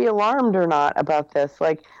should be alarmed or not about this.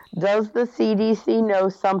 Like, does the CDC know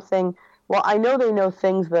something? Well, I know they know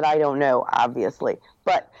things that I don't know, obviously.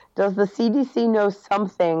 But does the CDC know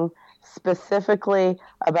something specifically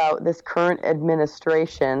about this current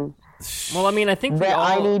administration Well, I mean, I think that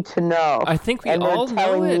I need to know. I think we and all they're know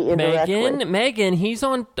telling me it, indirectly. Megan, he's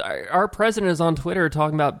on. Our president is on Twitter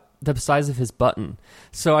talking about the size of his button.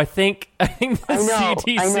 So I think the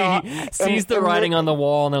CDC sees the writing on the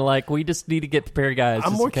wall, and they're like, "We just need to get prepared, guys."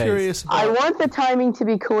 I'm more curious. I want the timing to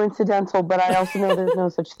be coincidental, but I also know there's no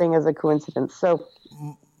such thing as a coincidence. So,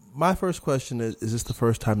 my first question is this the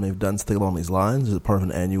first time they've done something along these lines? Is it part of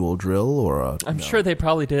an annual drill or I'm sure they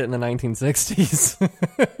probably did it in the 1960s.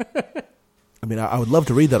 I mean, I would love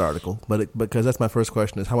to read that article, but because that's my first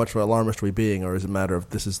question: is how much of an alarmist are we being, or is it a matter of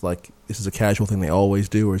this is a casual thing they always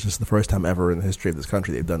do, or is this the first time ever in the history of this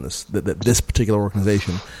country they've done this? That this particular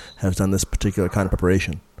organization has done this particular kind of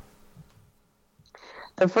preparation?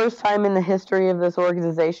 the first time in the history of this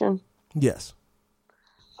organization? Yes.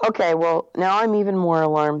 Okay, well, now I'm even more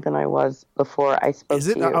alarmed than I was before I spoke Is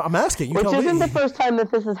it? to you. I'm asking. You Which tell me. isn't the first time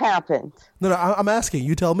that this has happened. No, I'm asking.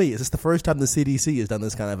 You tell me. Is this the first time the CDC has done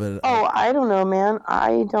this kind of a... Oh, I don't know, man.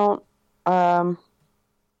 I don't...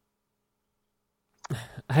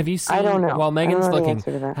 Have you seen? I don't know. While Megan's I don't know the looking,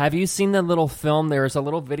 answer to that. have you seen the little film? There was a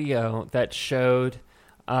little video that showed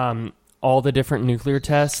all the different nuclear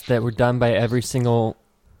tests that were done by every single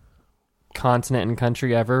continent and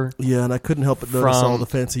country ever. Yeah, and I couldn't help but notice all the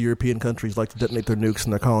fancy European countries like to detonate their nukes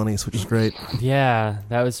in their colonies, which is great. Yeah,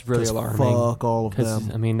 that was really alarming. Fuck all of 'Cause,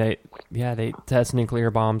 them. I mean, they test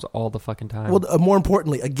nuclear bombs all the fucking time. Well, more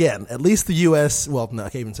importantly, again, at least the U.S. Well, no, I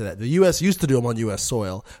can't even say that. The U.S. used to do them on U.S.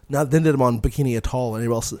 soil. Now, then did them on Bikini Atoll and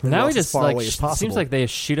anywhere else. now we as just far like away as possible. seems like they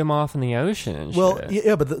shoot them off in the ocean. And Well, shit.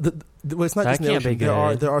 yeah, but well, it's not That just in the can't be ocean.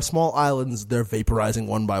 good. There are small islands they're vaporizing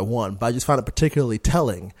one by one. But I just found it particularly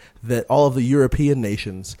telling that all of the European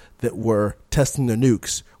nations that were testing their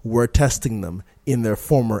nukes were testing them in their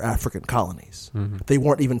former African colonies. Mm-hmm. They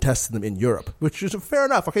weren't even testing them in Europe, which is fair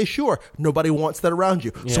enough. Okay, sure, nobody wants that around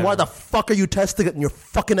you. So Yeah. why the fuck are you testing it in your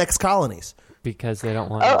fucking ex-colonies? Because they don't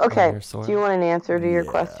want. Oh, it on okay. their soil. Do you want an answer to your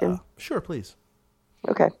question? Sure, please.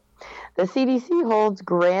 Okay. The CDC holds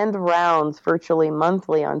grand rounds virtually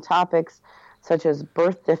monthly on topics such as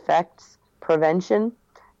birth defects prevention,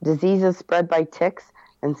 diseases spread by ticks,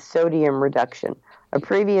 and sodium reduction. A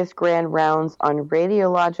previous grand rounds on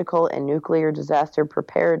radiological and nuclear disaster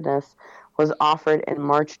preparedness was offered in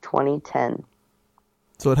March 2010.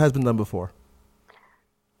 So it has been done before.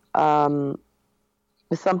 Something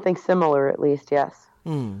similar, at least, yes.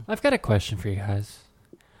 I've got a question for you guys.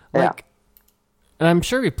 Yeah. Like, and I'm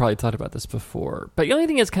sure we've probably talked about this before, but the only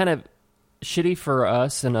thing is kind of shitty for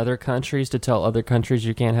us and other countries to tell other countries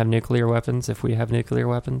you can't have nuclear weapons if we have nuclear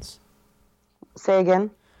weapons. Say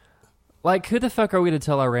again? Like, who the fuck are we to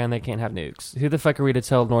tell Iran they can't have nukes? Who the fuck are we to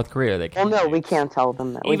tell North Korea they can't? Well, no, have we nukes? can't tell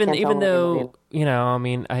them that. Even though, you know, I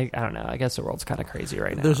mean, I don't know. I guess the world's kind of crazy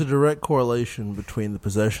right now. There's a direct correlation between the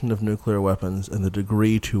possession of nuclear weapons and the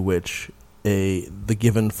degree to which the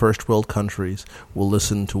given first world countries will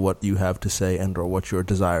listen to what you have to say and or what your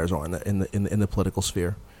desires are in the political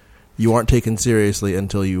sphere. You aren't taken seriously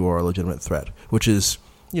until you are a legitimate threat, which is,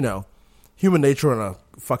 you know, human nature on a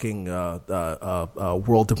fucking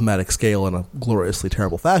world diplomatic scale in a gloriously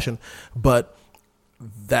terrible fashion. But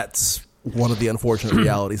that's one of the unfortunate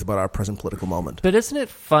realities about our present political moment. But isn't it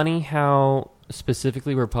funny how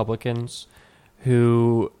specifically Republicans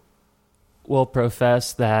who will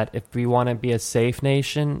profess that if we want to be a safe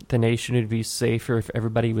nation, the nation would be safer if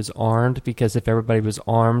everybody was armed, because if everybody was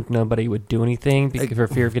armed, nobody would do anything because for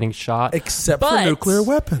fear of getting shot. Except for nuclear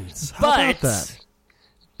weapons. How about that?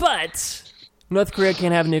 But North Korea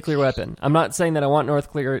can't have a nuclear weapon. I'm not saying that I want North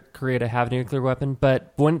Korea to have a nuclear weapon,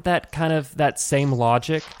 but wouldn't that kind of that same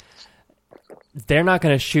logic? They're not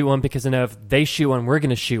going to shoot one because they know if they shoot one, we're going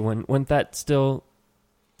to shoot one. Wouldn't that still?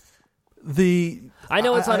 I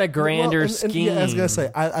know it's on a grander scheme. Yeah, I was going to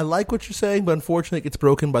say, I like what you're saying, but unfortunately it gets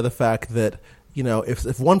broken by the fact that, you know,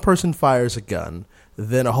 if one person fires a gun,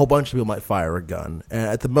 then a whole bunch of people might fire a gun. And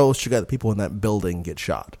at the most, you got the people in that building get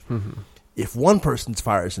shot. Mm-hmm. If one person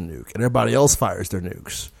fires a nuke and everybody else fires their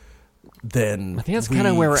nukes, then I think that's kind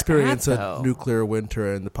of where we're experience at, a though. nuclear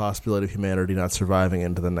winter and the possibility of humanity not surviving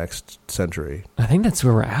into the next century. I think that's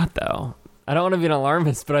where we're at, though. I don't want to be an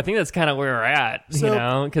alarmist, but I think that's kind of where we're at, you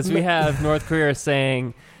know, because we have North Korea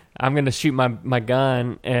saying, I'm going to shoot my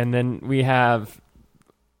gun, and then we have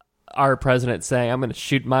our president saying, I'm going to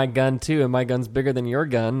shoot my gun too, and my gun's bigger than your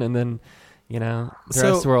gun, and then, you know, the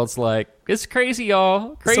rest of the world's like, it's crazy,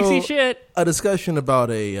 y'all. Crazy shit. A discussion about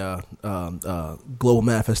a global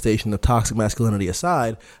manifestation of toxic masculinity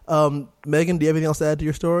aside, Megan, do you have anything else to add to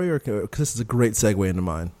your story? Because this is a great segue into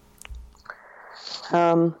mine.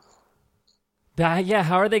 Yeah,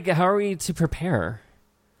 how are we to prepare?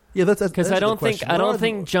 Yeah, that's Because I don't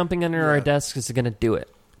think jumping under our desks is going to do it.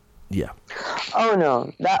 Yeah. Oh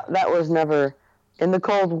no, that was never in the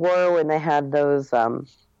Cold War when they had those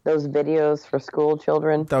videos for school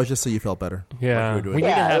children. That was just so you felt better. Yeah, Like we were we doing.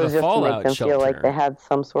 need to have it was a just to fallout make them shelter. feel like they had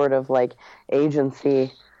some sort of like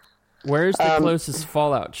agency. Where's the closest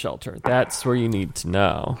fallout shelter? That's where you need to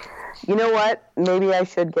know. You know what? Maybe I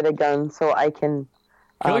should get a gun so I can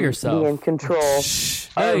Kill yourself. be in control.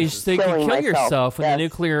 No, you of can killing kill myself. yourself when the Yes.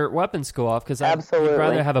 nuclear weapons go off, because I'd Absolutely.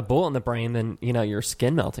 rather have a bullet in the brain than your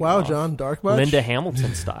skin melting Wow, off. John, dark much? Linda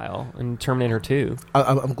Hamilton style in Terminator 2.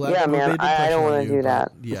 I'm glad. Yeah, I made man, a big I impression don't on want you, to do but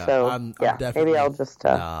that. Yeah, So, I'm yeah, definitely. maybe I'll just.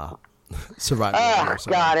 Survive.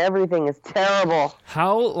 God, everything is terrible.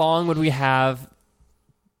 How long would we have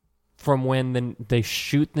from when they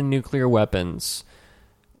shoot the nuclear weapons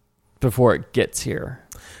before it gets here?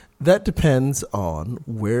 That depends on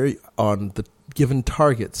the given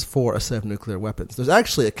targets for a set of nuclear weapons. There's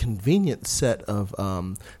actually a convenient set of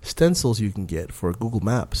stencils you can get for Google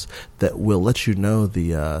Maps that will let you know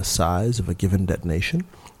the size of a given detonation.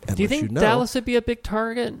 And Do you let think know, Dallas would be a big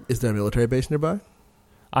target? Is there a military base nearby?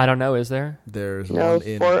 I don't know. Is there? There's No, one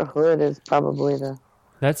in. Fort Hood is probably the.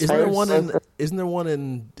 That's Isn't there There's- one in? Isn't there one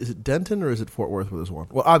in? Is it Denton or is it Fort Worth? Where there's one?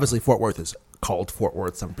 Well, obviously Fort Worth is called Fort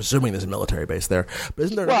Worth. So I'm presuming there's a military base there. But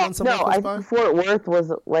isn't there Well, one somewhere no, close I by? think Fort Worth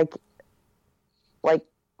was like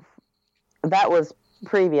that was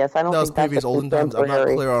previous. I don't That was think that's previous a olden times. I'm not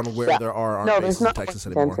contemporary- clear on where Yeah. there are No, armed there's bases in not Texas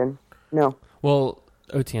one anymore. Denton. No. Well,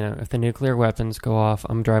 Otieno, if the nuclear weapons go off,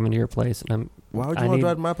 I'm driving to your place, and Why would I you want need- to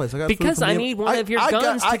drive to my place? I got Because food for I me. need one of your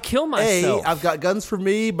guns to kill myself. I've got guns for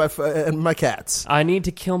me and my cats. I need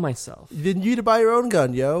to kill myself. Then you to buy your own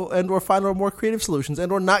gun, yo, and or find more creative solutions,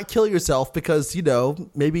 and or not kill yourself because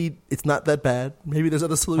maybe it's not that bad. Maybe there's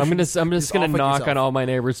other solutions. I'm just gonna off it knock yourself. on all my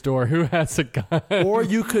neighbors' door. Who has a gun? Or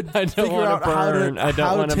you could I don't figure wanna out how burn. I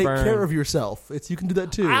don't to wanna take burn. care of yourself. You can do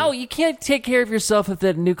that too. Ow! You can't take care of yourself if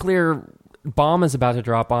the nuclear bomb is about to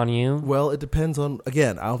drop on you. Well, it depends on.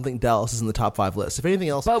 Again, I don't think Dallas is in the top 5 list. If anything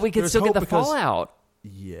else, But we could there's still get hope the because- fallout.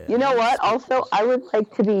 Yeah. You know what? Also, I would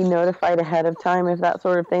like to be notified ahead of time if that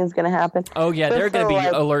sort of thing's going to happen. Oh yeah, there are going to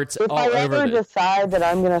be alerts if all I over ever this. decide that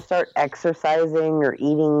I'm going to start exercising or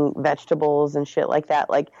eating vegetables and shit like that,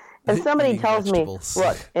 like if somebody Eating tells vegetables. me,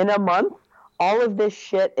 look, in a month, all of this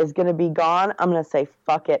shit is going to be gone, I'm going to say,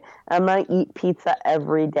 fuck it. I'm going to eat pizza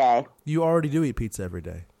every day. You already do eat pizza every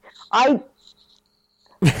day.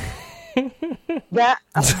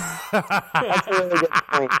 That's a really good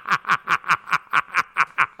point.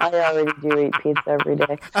 I already do eat pizza every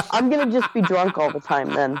day. I'm going to just be drunk all the time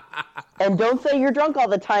then. And don't say you're drunk all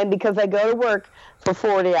the time because I go to work for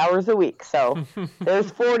 40 hours a week. So there's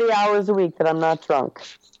 40 hours a week that I'm not drunk.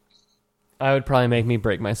 I would probably make me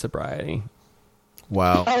break my sobriety.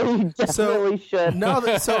 Wow. Oh, you definitely should.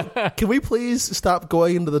 Can we please stop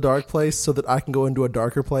going into the dark place so that I can go into a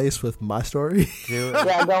darker place with my story?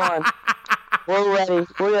 Yeah, go on. We're ready.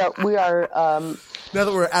 We are Now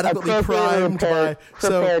that we're adequately appropriately primed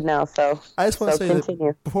prepared now. So I just want to say continue.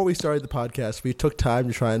 that before we started the podcast, we took time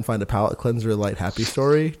to try and find a palate cleanser, light, happy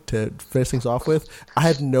story to finish things off with. I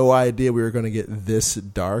had no idea we were going to get this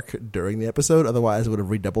dark during the episode. Otherwise, I would have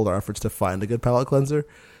redoubled our efforts to find a good palate cleanser.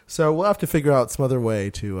 So we'll have to figure out some other way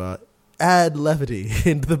to add levity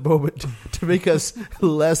into the moment to make us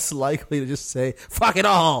less likely to just say, fuck it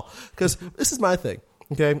all. Because this is my thing.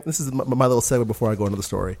 Okay, this is my little segue before I go into the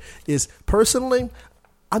story. Is personally,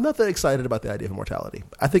 I'm not that excited about the idea of immortality.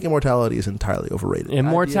 I think immortality is entirely overrated.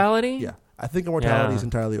 Immortality? Yeah. I think immortality is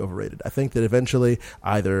entirely overrated. I think that eventually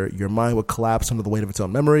either your mind would collapse under the weight of its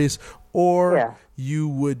own memories or you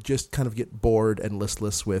would just kind of get bored and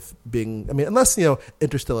listless with being, unless,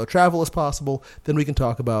 interstellar travel is possible, then we can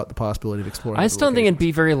talk about the possibility of exploring. I just don't think it'd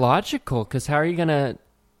be very logical, because how are you going to,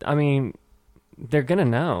 they're going to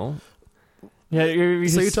know. Yeah,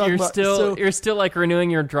 you're still like renewing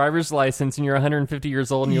your driver's license, and you're 150 years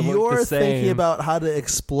old, and you look the same. You're thinking about how to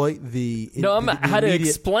exploit how to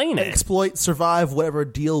explain it. Exploit, survive, whatever,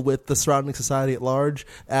 deal with the surrounding society at large.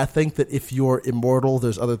 And I think that if you're immortal,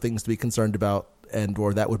 there's other things to be concerned about,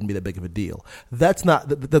 or that wouldn't be that big of a deal. That's not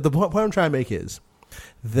the point I'm trying to make is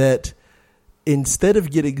that instead of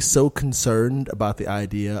getting so concerned about the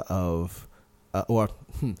idea of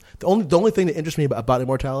the only thing that interests me about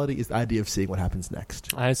immortality is the idea of seeing what happens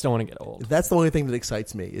next. I just don't want to get old. That's the only thing that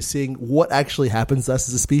excites me, is seeing what actually happens to us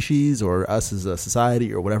as a species or us as a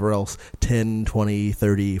society or whatever else 10, 20,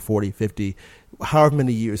 30, 40, 50, however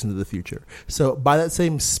many years into the future. So by that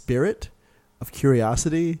same spirit of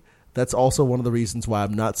curiosity, that's also one of the reasons why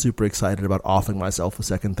I'm not super excited about offing myself the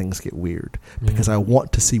second things get weird, because I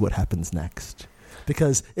want to see what happens next.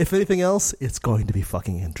 Because if anything else, it's going to be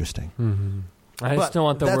fucking interesting. Mm-hmm. I But just don't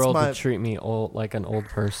want the that's world my- to treat me like an old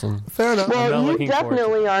person. Fair enough. not Well, you looking forward to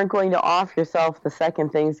definitely aren't going to off yourself the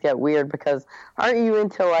second things get weird, because aren't you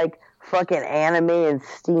into like fucking anime and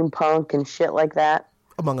steampunk and shit like that?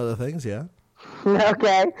 Among other things, yeah.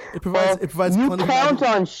 Okay. It provides you plenty of count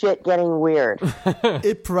on shit getting weird.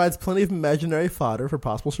 It provides plenty of imaginary fodder for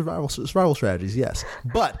possible survival strategies, yes.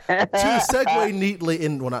 But to segue neatly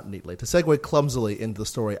in, well, not neatly, to segue clumsily into the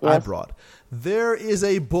story I Yes. brought, there is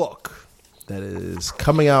a book that is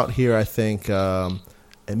coming out here, I think.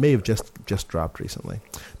 It may have just dropped recently.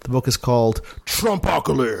 The book is called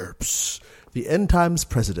Trumpocalypse: The End Times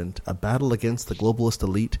President, A Battle Against the Globalist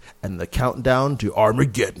Elite, and the Countdown to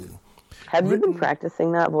Armageddon. Have you been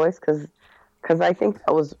practicing that voice? Because I think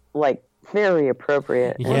that was like very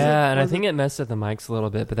appropriate. Yeah, and I think it messed with the mics a little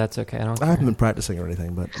bit, but that's okay. I don't I care. haven't been practicing or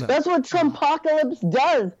anything, but no. That's what Trumpocalypse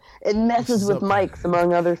does. It messes with mics,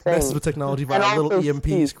 among other things. Messes with technology via And little also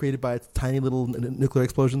EMPs speech. created by tiny little nuclear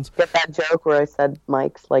explosions. Get that joke where I said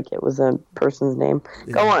mics like it was a person's name.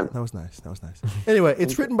 Go Yeah, on. That was nice. Anyway,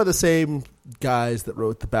 it's written by the same guys that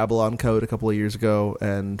wrote the Babylon Code a couple of years ago.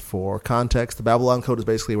 And for context, the Babylon Code is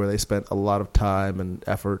basically where they spent a lot of time and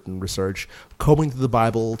effort and research combing through the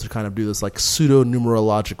Bible to kind of do this like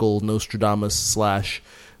pseudo-numerological Nostradamus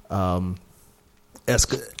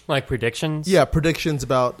Like predictions? yeah, predictions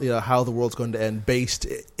about how the world's going to end, based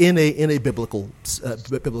in a biblical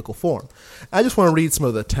form. I just want to read some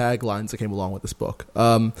of the taglines that came along with this book.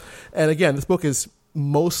 And again, this book is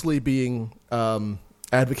mostly being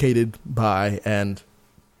advocated by and.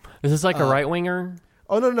 Is this like a right winger?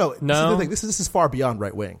 Oh no! This is No? the thing. This is far beyond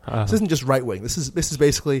right wing. This isn't just right wing. This is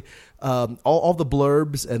basically all the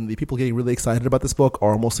blurbs and the people getting really excited about this book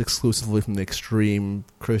are almost exclusively from the extreme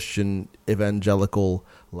Christian evangelical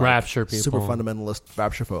Rapture people. super fundamentalist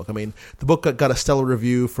rapture folk. I mean, the book got a stellar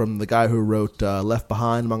review from the guy who wrote Left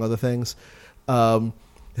Behind, among other things.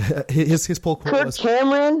 His pull quote Kirk was,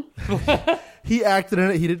 Cameron? he acted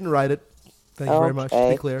in it. He didn't write it. Thank you very much. To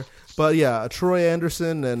Okay. be clear. But yeah, Troy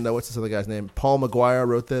Anderson and what's this other guy's name? Paul McGuire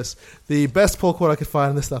wrote this. The best pull quote I could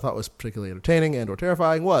find in this that I thought was particularly entertaining and or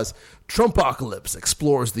terrifying was, Trumpocalypse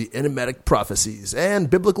explores the enigmatic prophecies and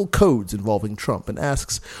biblical codes involving Trump and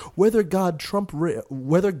asks whether God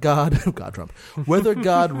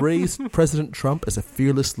raised President Trump as a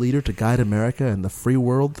fearless leader to guide America and the free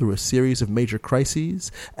world through a series of major crises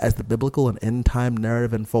as the biblical and end-time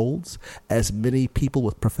narrative unfolds, as many people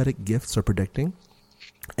with prophetic gifts are predicting,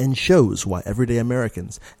 and shows why everyday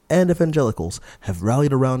Americans and evangelicals have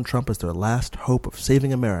rallied around Trump as their last hope of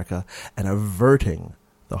saving America and averting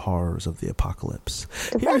the horrors of the apocalypse.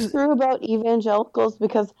 Is that true about evangelicals?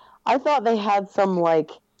 Because I thought they had some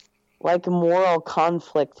like moral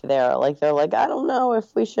conflict there. Like they're like, I don't know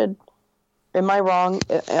if we should. Am I wrong?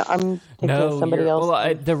 I'm thinking of somebody else.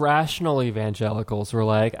 Well, the rational evangelicals were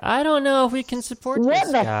like, I don't know if we can support What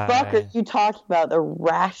this the guy. fuck are you talking about? The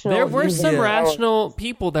rational. There were some Yeah. rational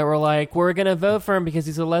people that were like, we're going to vote for him because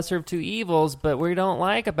he's a lesser of two evils, but we don't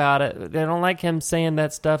like about it. They don't like him saying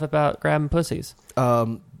that stuff about grabbing pussies.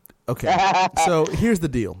 Okay, so here's the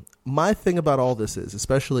deal. My thing about all this is,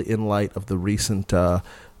 especially in light of the recent the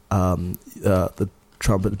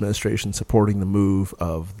Trump administration supporting the move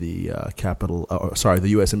of the the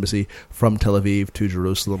U.S. Embassy from Tel Aviv to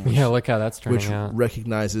Jerusalem, Yeah, look how that's turning which out.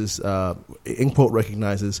 recognizes, in quote,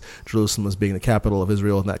 recognizes Jerusalem as being the capital of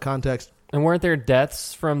Israel in that context. And weren't there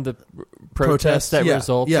deaths from the protests that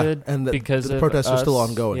resulted? and because the of protests are still us?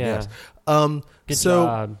 ongoing. Yeah. Yes. Good so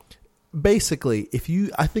job. basically,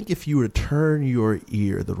 I think if you were to turn your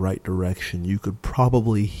ear the right direction, you could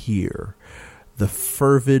probably hear the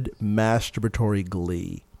fervid masturbatory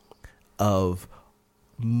glee of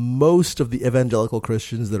most of the evangelical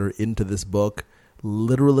Christians that are into this book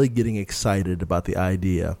literally getting excited about the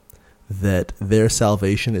idea that their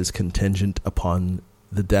salvation is contingent upon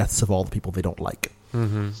the deaths of all the people they don't like.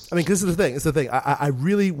 Mm-hmm. I mean, 'cause this is the thing. It's the thing. I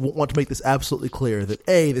really want to make this absolutely clear that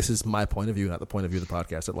A, this is my point of view, not the point of view of the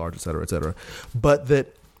podcast at large, et cetera, but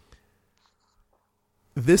that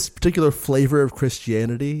this particular flavor of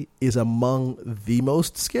Christianity is among the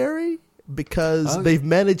most scary because they've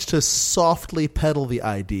managed to softly peddle the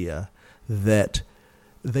idea that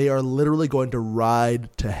they are literally going to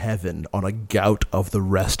ride to heaven on a gout of the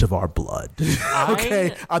rest of our blood.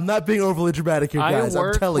 Okay, I'm not being overly dramatic here, guys. I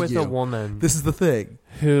work I'm telling with you. a woman This is the thing.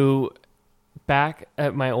 who, back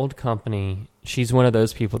at my old company, she's one of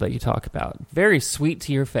those people that you talk about. Very sweet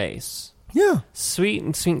to your face. Yeah. Sweet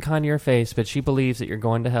and kind to your face, but she believes that you're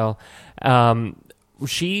going to hell.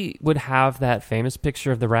 She would have that famous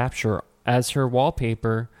picture of the rapture as her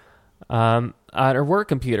wallpaper at her work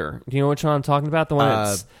computer. Do you know which one I'm talking about? The one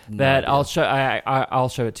that no that idea. I'll show. I'll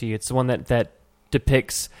show it to you. It's the one that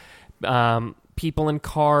depicts people in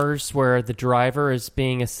cars where the driver is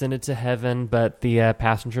being ascended to heaven, but the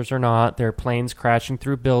passengers are not. There are planes crashing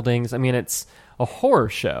through buildings. I mean, it's a horror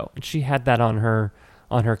show. And she had that on her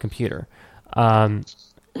computer.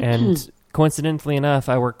 And coincidentally enough,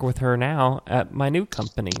 I work with her now at my new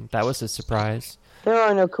company. That was a surprise. There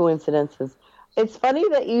are no coincidences. It's funny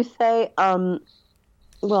that you say, well,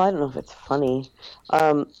 I don't know if it's funny.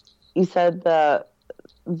 You said the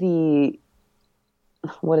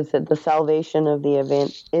what is it? The salvation of the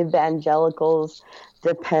evangelicals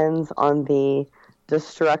depends on the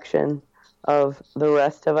destruction of the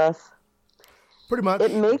rest of us. Pretty much.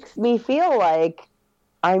 It makes me feel like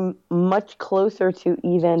I'm much closer to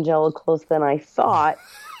evangelicals than I thought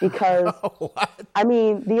because, I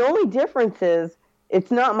mean, the only difference is it's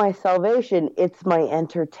not my salvation, it's my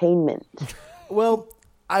entertainment. Well,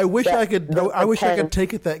 I wish I could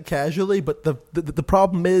take it that casually, but the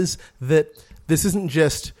problem is that this isn't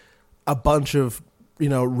just a bunch of,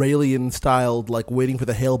 Raelian styled, like waiting for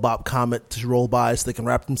the Hale-Bopp comet to roll by so they can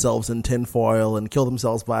wrap themselves in tinfoil and kill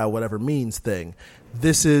themselves via whatever means thing.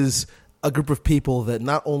 This is a group of people that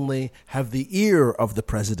not only have the ear of the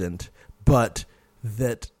president, but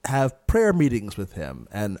that have prayer meetings with him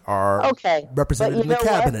and are represented in the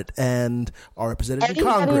cabinet and are represented in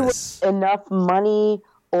Congress. With enough money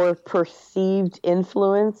or perceived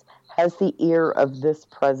influence has the ear of this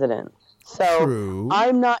president. So True.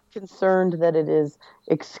 I'm not concerned that it is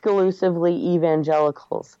exclusively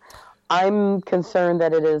evangelicals. I'm concerned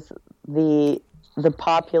that it is the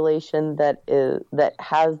population that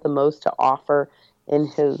has the most to offer in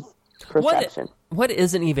his perception. What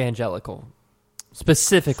is an evangelical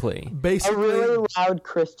specifically? Basically, a really loud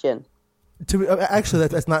Christian. Actually,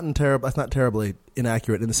 that's not terribly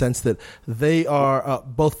inaccurate in the sense that they are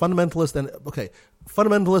both fundamentalist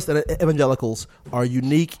and evangelicals are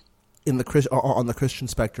unique on the Christian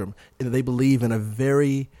spectrum in that they believe in a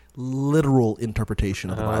very literal interpretation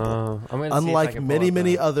of the Bible, unlike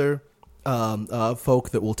many other folk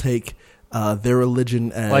that will take their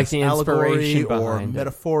religion as like the allegory or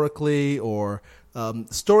metaphorically or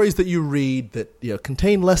stories that you read that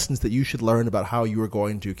contain lessons that you should learn about how you are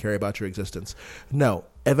going to carry about your existence. No,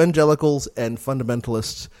 evangelicals and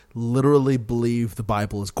fundamentalists literally believe the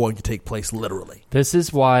Bible is going to take place literally. This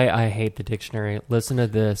is why I hate the dictionary. Listen to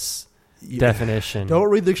this definition. Don't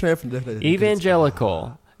read the dictionary.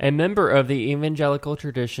 Evangelical, a member of the evangelical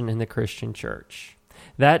tradition in the Christian church.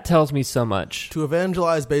 That tells me so much. To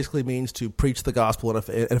evangelize basically means to preach the gospel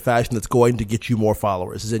in a fashion that's going to get you more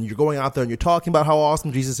followers. As in, you're going out there and you're talking about how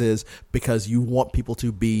awesome Jesus is because you want people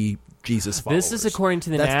to be Jesus followers. This is according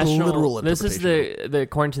to the That's national. The literal interpretation. This is the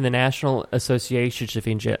according to the National Association of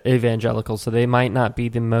Evangelicals. So they might not be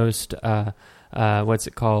the most. What's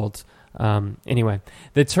it called? Anyway,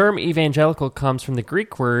 the term evangelical comes from the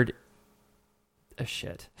Greek word.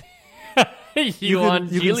 Shit. You can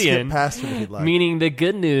skip past it if you'd like. Meaning the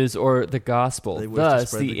good news or the gospel.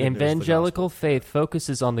 Thus, the evangelical faith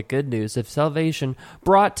focuses on the good news of salvation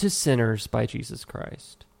brought to sinners by Jesus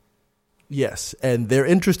Christ. Yes, and their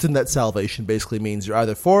interest in that salvation basically means you're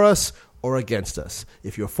either for us or against us.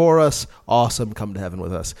 If you're for us, awesome, come to heaven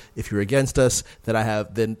with us. If you're against us,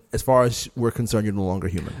 then as far as we're concerned, you're no longer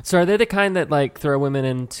human. So are they the kind that like throw women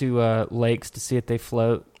into lakes to see if they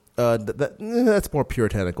float? That's more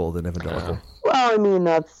puritanical than evangelical. Well, I mean,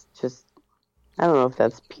 that's just, I don't know if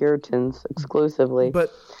that's Puritans exclusively.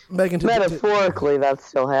 But, Megan... Metaphorically, that's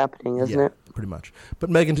still happening, isn't it? Pretty much.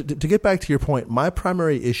 But, Megan, to get back to your point, my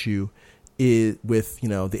primary issue is with,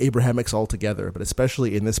 the Abrahamics altogether, but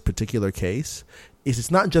especially in this particular case, is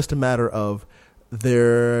it's not just a matter of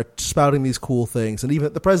they're spouting these cool things and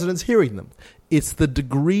even the president's hearing them. It's the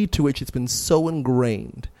degree to which it's been so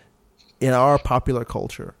ingrained in our popular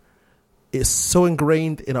culture. Is so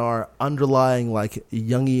ingrained in our underlying, like,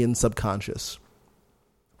 Jungian subconscious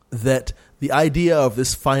that the idea of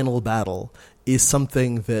this final battle is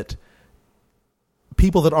something that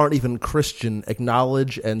people that aren't even Christian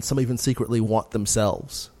acknowledge and some even secretly want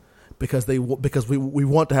themselves because we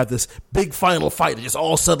want to have this big final fight and just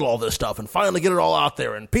all settle all this stuff and finally get it all out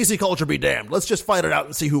there and PC culture be damned. Let's just fight it out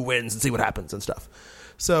and see who wins and see what happens and stuff.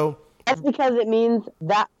 So that's because it means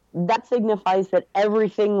that signifies that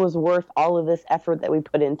everything was worth all of this effort that we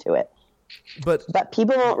put into it. But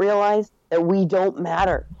people don't realize that we don't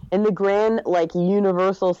matter. In the grand, like,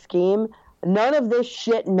 universal scheme, none of this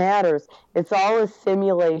shit matters. It's all a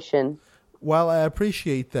simulation. While I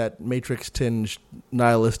appreciate that Matrix-tinged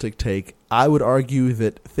nihilistic take, I would argue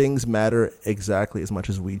that things matter exactly as much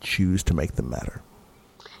as we choose to make them matter.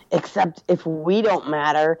 Except if we don't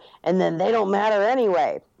matter, and then they don't matter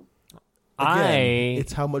anyway. again,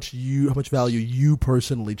 it's how much value you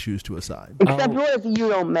personally choose to assign. Except what if you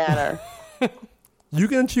don't matter? You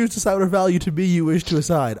can choose to decide what value to be you wish to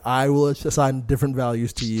assign. I will assign different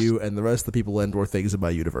values to you and the rest of the people and/or things in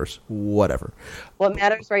my universe. Whatever. What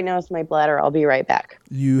matters right now is my bladder. I'll be right back.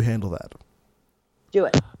 You handle that. Do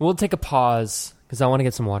it. We'll take a pause because I want to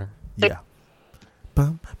get some water. Yeah.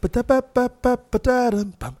 Bum,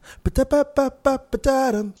 ba-da-ba-ba-ba-ba-da-dum, bum,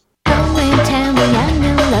 ba-da-ba-ba-ba-ba-da-dum. Oh, and tell me I'm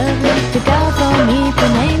in love with the girl for me. The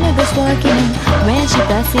name of this working. When she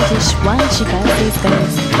passes, just one she passes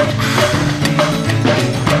goes.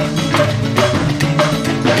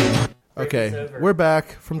 Okay, we're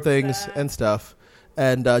back from things and stuff.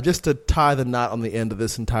 And just to tie the knot on the end of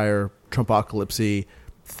this entire Trumpocalypse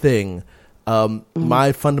thing,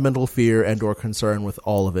 my fundamental fear and or concern with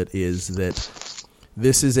all of it is that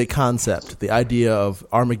this is a concept. The idea of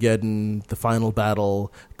Armageddon, the final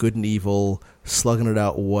battle, good and evil, slugging it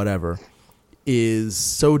out, whatever, is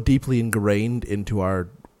so deeply ingrained into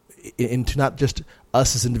not just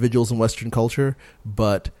us as individuals in Western culture,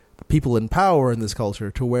 but people in power in this culture,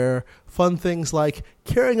 to where fun things like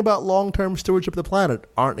caring about long-term stewardship of the planet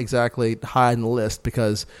aren't exactly high on the list,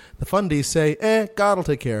 because the fundies say, God will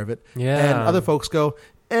take care of it. Yeah. And other folks go,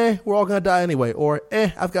 we're all going to die anyway, or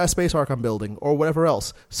I've got a space ark I'm building, or whatever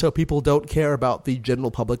else. So people don't care about the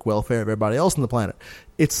general public welfare of everybody else on the planet.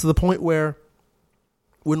 It's to the point where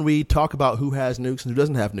when we talk about who has nukes and who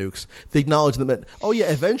doesn't have nukes, they acknowledge that,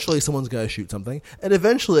 eventually someone's going to shoot something, and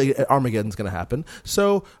eventually Armageddon's going to happen.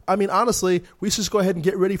 So, I mean, honestly, we should just go ahead and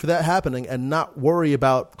get ready for that happening and not worry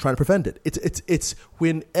about trying to prevent it. It's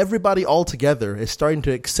when everybody all together is starting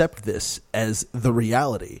to accept this as the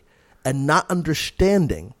reality and not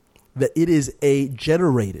understanding that it is a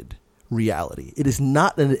generated reality. It is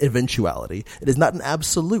not an eventuality. It is not an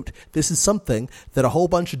absolute. This is something that a whole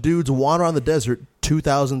bunch of dudes wander on the desert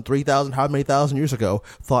 2,000, 3,000, how many thousand years ago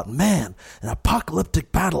thought, man, an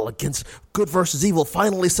apocalyptic battle against good versus evil,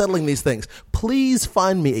 finally settling these things. Please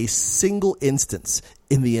find me a single instance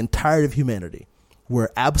in the entirety of humanity where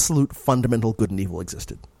absolute fundamental good and evil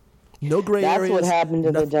existed. No gray areas. That's what happened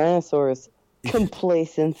to the dinosaurs.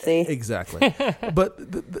 Complacency. Exactly. But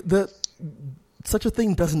such a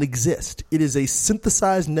thing doesn't exist. It is a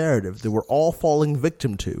synthesized narrative that we're all falling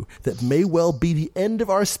victim to that may well be the end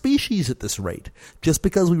of our species at this rate, just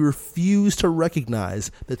because we refuse to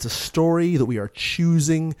recognize that it's a story that we are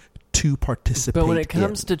choosing to participate in. But when it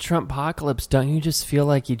comes to Trumpocalypse, don't you just feel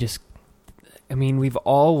like we've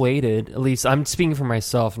all waited, at least I'm speaking for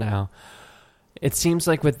myself now, it seems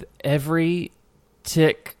like with every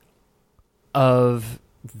tick of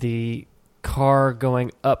the car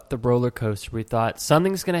going up the roller coaster, we thought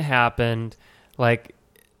something's going to happen,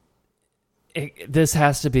 this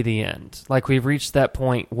has to be the end. Like, we've reached that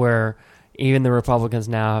point where even the Republicans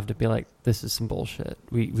now have to be like, this is some bullshit,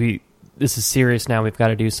 this is serious now, we've got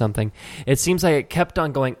to do something. It seems like it kept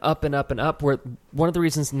on going up and up and up, where one of the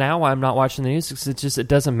reasons now I'm not watching the news is it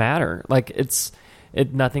doesn't matter. Like,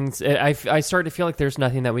 I start to feel like there's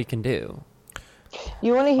nothing that we can do.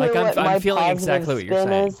 You want to hear what my feeling positive exactly what you're spin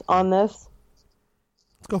saying. is on this?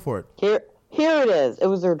 Let's go for it. Here it is. It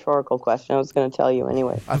was a rhetorical question. I was going to tell you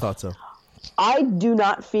anyway. I thought so. I do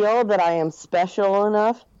not feel that I am special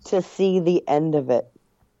enough to see the end of it.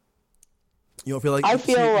 You don't feel like I you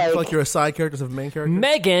feel like you're a side character instead of a main character?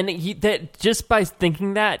 Megan, that just by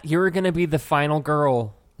thinking that, you're going to be the final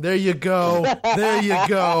girl. There you go. There you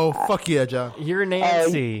go. Fuck yeah, John. You're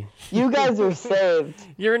Nancy. You guys are saved.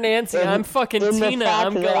 You're Nancy. I'm fucking in Tina. The fact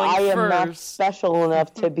I'm that going I am first. not special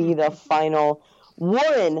enough to be the final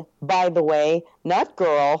woman, by the way, not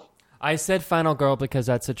girl. I said final girl because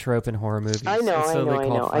that's a trope in horror movies. I know.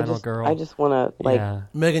 Final girl. I just want to, Yeah.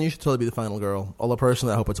 Megan, you should totally be the final girl. Although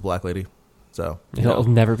personally, I hope it's a black lady. So It'll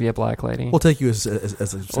never be a black lady. We'll take you as a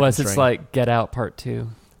unless it's string. like Get Out Part 2.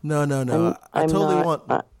 No. I totally want.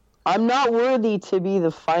 I'm not worthy to be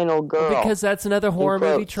the final girl. Because that's another horror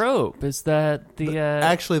movie trope. Is that the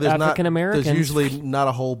actually there's African Americans? There's usually not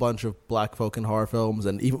a whole bunch of black folk in horror films,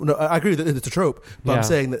 and even I agree that it's a trope, but I'm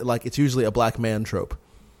saying that it's usually a black man trope.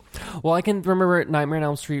 Well, I can remember at Nightmare on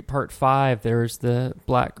Elm Street Part 5, there's the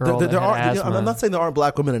black girl that had asthma. I'm not saying there aren't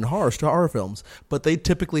black women in horror films, but they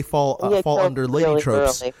typically fall under lady really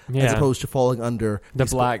tropes Yeah. as opposed to falling under The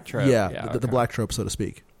black trope. Yeah, the black trope, so to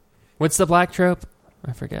speak. What's the black trope?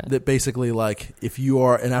 I forget. That basically, like, if you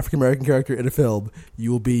are an African American character in a film,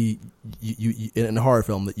 you will be you in a horror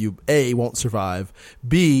film that you A, won't survive.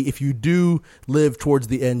 B, if you do live towards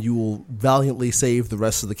the end, you will valiantly save the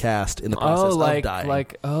rest of the cast in the process of dying.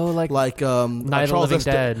 Night Night of the Living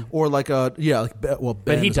Dead, or like Ben.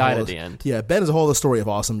 but he died at the end. Yeah, Ben is a whole other story of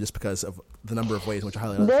awesome just because of the number of ways in which I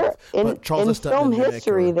highly like. In film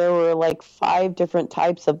history, there were like 5 different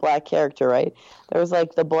types of black character. Right? There was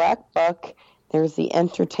like the Black Buck. There was the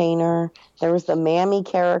entertainer. There was the mammy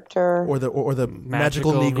character, or the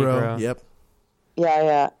magical Negro. Yep.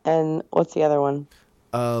 Yeah. And what's the other one?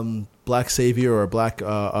 Black Savior or Black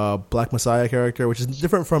Messiah character, which is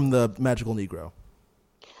different from the magical Negro.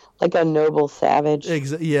 Like a noble savage.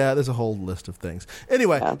 Yeah, there's a whole list of things.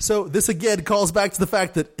 Anyway, So this again calls back to the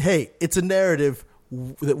fact that, hey, it's a narrative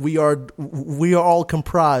that we are all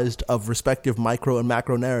comprised of respective micro and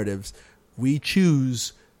macro narratives. We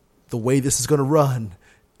choose the way this is going to run,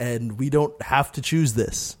 and we don't have to choose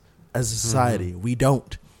this as a society. We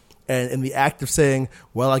don't. And in the act of saying,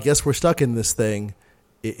 well, I guess we're stuck in this thing,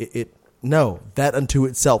 no, that unto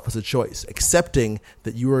itself is a choice. Accepting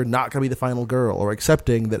that you are not going to be the final girl, or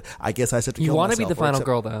accepting that I guess I have to kill myself. You want to be the final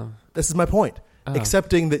girl, though. This is my point. Oh.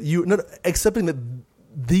 Accepting that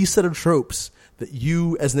these set of tropes that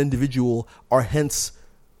you as an individual are hence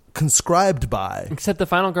conscribed by. Except the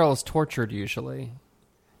final girl is tortured usually.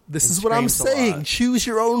 This is what I'm saying. Choose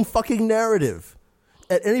your own fucking narrative.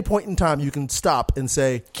 At any point in time, you can stop and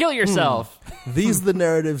say, kill yourself. These are the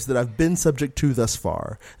narratives that I've been subject to thus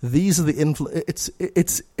far. These are the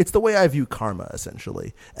it's the way I view karma,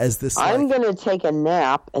 essentially, as this. I'm going to take a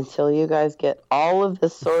nap until you guys get all of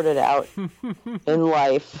this sorted out in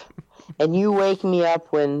life, and you wake me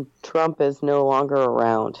up when Trump is no longer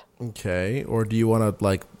around. Okay, or do you want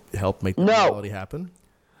to help make the reality happen?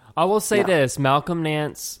 I will say this, Malcolm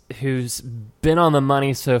Nance, who's been on the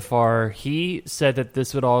money so far, he said that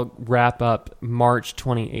this would all wrap up March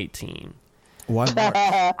 2018. Why March?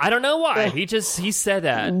 I don't know why. He said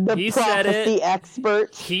that. He said it. The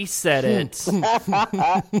expert. He said it.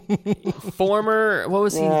 Former, what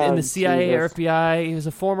was he in the CIA or FBI? He was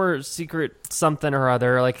a former secret something or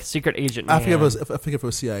other, like secret agent. I forget if it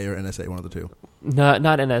was CIA or NSA, one of the two. Not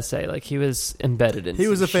NSA. Like he was embedded in. He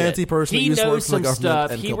was a fancy person. He knows some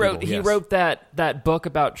stuff. He wrote that book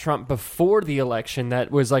about Trump before the election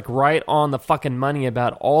that was like right on the fucking money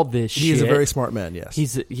about all this shit. He's a very smart man. Yes.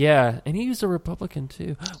 And he was a Republican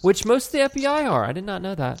too, which most of the FBI are. I did not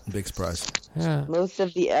know that. Big surprise. Yeah. Most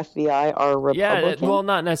of the FBI are Republican. Yeah, well,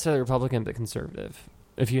 not necessarily Republican, but conservative.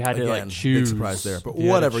 If you had to choose, big surprise there. But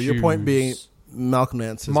whatever. Your point being, Malcolm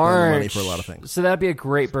Nance has done money for a lot of things. So that'd be a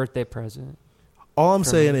great birthday present. All I'm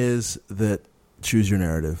saying is that choose your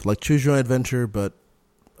narrative. Like choose your own adventure, but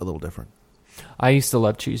a little different. I used to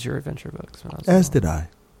love choose your adventure books when I was As did I.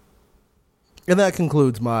 And that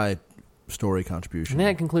concludes my story contribution. And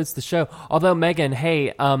that concludes the show. Although, Megan,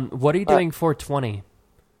 hey, what are you doing 420?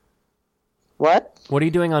 What? What are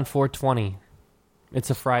you doing on 420? It's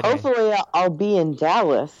a Friday. Hopefully, I'll be in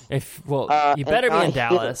Dallas. You better be in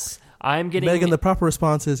Dallas. I'm getting... Megan, the proper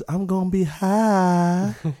response is, I'm going to be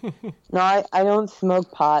high. No, I don't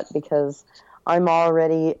smoke pot because I'm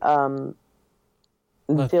already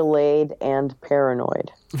delayed and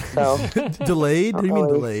paranoid. So Delayed? What do you mean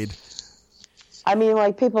delayed? I mean,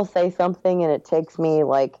 like, people say something and it takes me,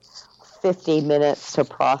 50 minutes to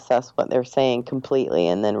process what they're saying completely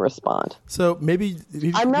and then respond. So maybe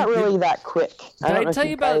I'm not really that quick. Can I tell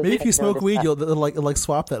you about... Maybe if you smoke weed, you'll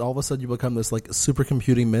swap that. All of a sudden you become this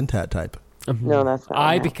supercomputing Mentat type. No, that's not.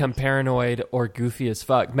 I become paranoid or goofy as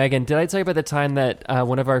fuck. Megan, did I tell you about the time that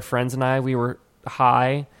one of our friends and I, we were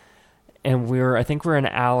high and I think we were in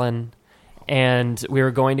Allen, and we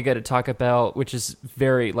were going to go to Taco Bell, which is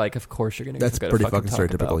very, of course you're going to go to That's pretty fucking Taco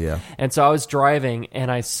stereotypical, Bell. yeah. And so I was driving,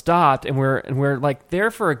 and I stopped, and we're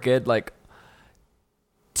there for a good,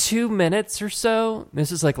 2 minutes or so.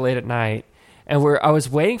 This is, late at night. And I was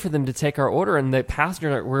waiting for them to take our order, and the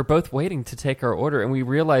passenger, we were both waiting to take our order, and we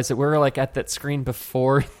realized that we were, at that screen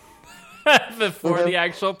before... before the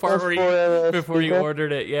actual part before you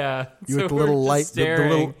ordered it, yeah. You with the little light, the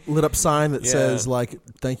little lit up sign that says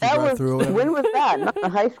 "Thank you, drive through." When was that? Not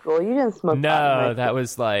in high school. You didn't smoke. No, that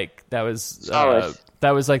was the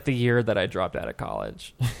year that I dropped out of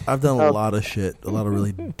college. I've done a lot of shit, a lot of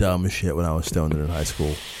really dumb shit when I was stoned in high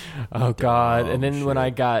school. Oh God! And then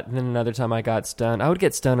another time I got stoned, I would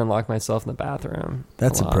get stoned and lock myself in the bathroom.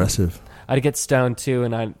 That's impressive. I'd get stoned too,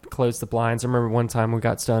 and I'd close the blinds. I remember one time we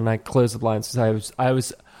got stoned, and I closed the blinds because I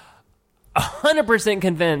was 100%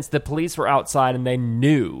 convinced the police were outside and they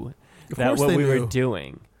knew what we were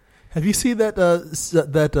doing. Have you seen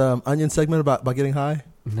that Onion segment about getting high?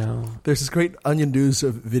 No. There's this great Onion News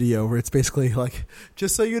video where it's basically like,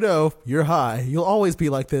 just so you know, you're high. You'll always be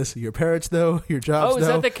like this. Your parents know. Your jobs know. Oh, is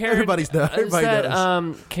that the Karen? Everybody's know. Everybody is that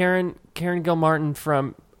knows. Karen Gilmartin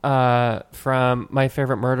from My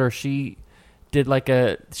Favorite Murder? She had like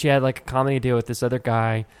a comedy deal with this other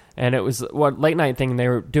guy, and it was late night thing. And they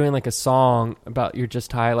were doing like a song about you're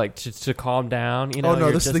just high, like to calm down. You know? Oh no,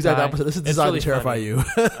 you're this is just the exact high. opposite. This is It's designed really to terrify funny. you.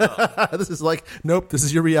 Oh. This is like, nope. This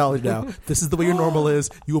is your reality now. This is the way your normal is.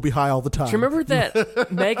 You will be high all the time. Do you remember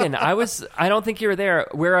that, Megan? I don't think you were there.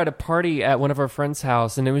 We were at a party at one of our friends'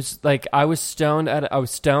 house, and it was like I was stoned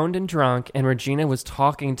and drunk, and Regina was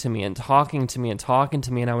talking to me, and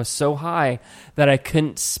I was so high that I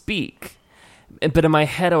couldn't speak. But in my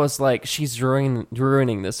head, I was like, she's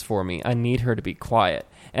ruining this for me. I need her to be quiet.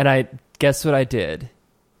 And guess what I did?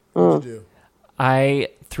 What'd you do? I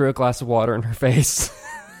threw a glass of water in her face.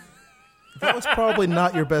 That was probably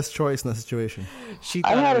not your best choice in that situation. She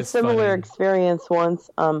I thought had it a was similar funny. experience once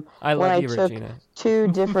I when love I you, took Regina. 2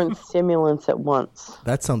 different stimulants at once.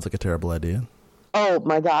 That sounds like a terrible idea. Oh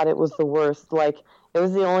my God, it was the worst. Like, it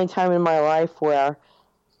was the only time in my life where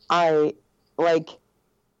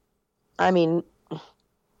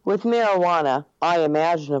with marijuana, I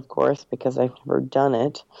imagine, of course, because I've never done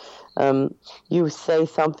it, you say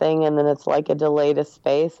something and then it's like a delay to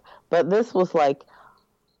space. But this was like,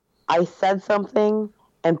 I said something,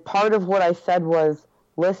 and part of what I said was,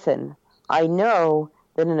 listen, I know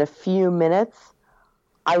that in a few minutes,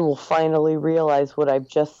 I will finally realize what I've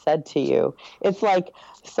just said to you. It's like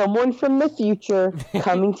someone from the future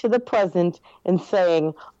coming to the present and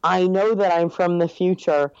saying, I know that I'm from the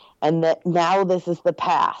future and that now this is the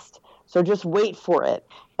past. So just wait for it.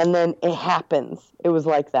 And then it happens. It was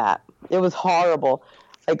like that. It was horrible.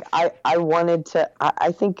 Like I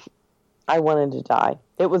think I wanted to die.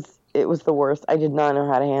 It was the worst. I did not know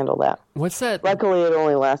how to handle that. What's that? Luckily, it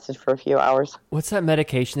only lasted for a few hours. What's that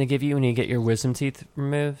medication they give you when you get your wisdom teeth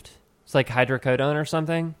removed? It's like hydrocodone or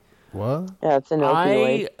something. What? Yeah, it's an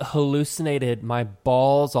opioid. I hallucinated my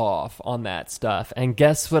balls off on that stuff, and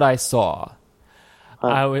guess what I saw?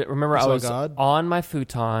 Remember, I saw was God? on my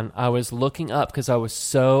futon. I was looking up because I was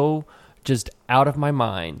so just out of my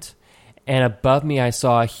mind, and above me, I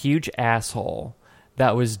saw a huge asshole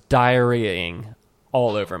that was diarrheaing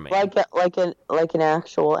all over me, Like an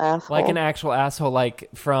actual asshole. like an actual asshole, like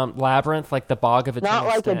from Labyrinth, like the bog of eternal Not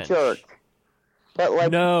like stench. a jerk, but like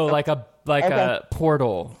No, like a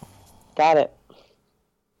portal. Got it.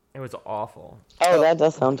 It was awful. Oh, that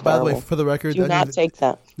does sound By the terrible. way, for the record, Do not take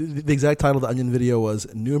that. the exact title of the Onion video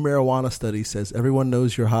was "New Marijuana Study Says Everyone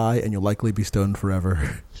Knows You're High and You'll Likely Be Stoned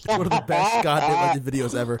Forever." It's one of the best goddamn Onion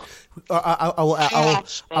videos ever.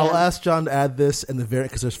 I'll ask John to add this and the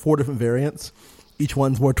variant because there's 4 different variants. Each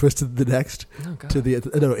one's more twisted than the next. Oh, God.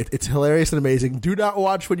 It's hilarious and amazing. Do not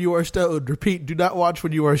watch when you are stoned. Repeat, do not watch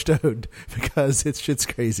when you are stoned because shit's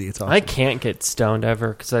crazy. It's awesome. I can't get stoned ever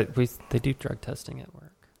because they do drug testing at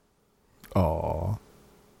work. Aw.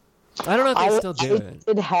 I don't know if they still do I it.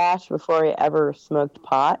 did hash before I ever smoked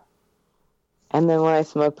pot. And then when I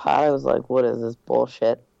smoked pot, I was like, what is this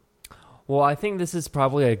bullshit? Well, I think this is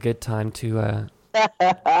probably a good time to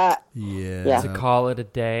Yeah. call it a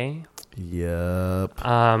day. Yep.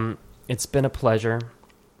 It's been a pleasure.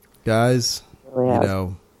 Guys, Really has.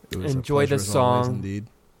 it was Enjoy a pleasure the as always, song. indeed.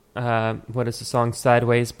 What is the song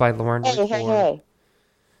 "Sideways" by Lauren Hey, Wood hey, Ford? hey.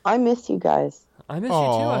 I miss you guys. I miss you too.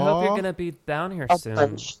 I hope Aw. you're gonna be down here A soon.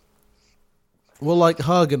 bunch. We'll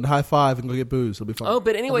hug and high five and go get booze. It'll be fun. Oh,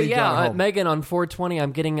 but anyway, I'll leave John at yeah, home. Megan, on 420,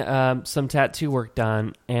 I'm getting some tattoo work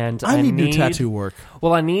done, and I need new tattoo work.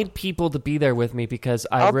 Well, I need people to be there with me because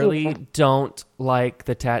I I'll be really there. don't like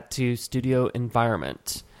the tattoo studio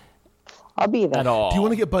environment I'll be there. at all. Do you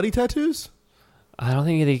want to get buddy tattoos? I don't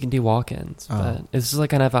think that you can do walk-ins, Oh. but this is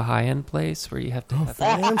like kind of a high-end place where you have to have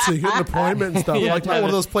Fancy, get an appointment and stuff. You have Like to not have one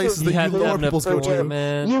of a- those places you that have you to lower have an people's go to.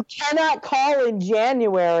 appointment. You cannot call in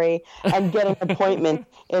January and get an appointment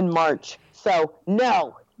in March. So,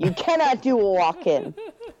 no, you cannot do a walk-in,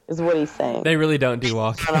 is what he's saying. They really don't do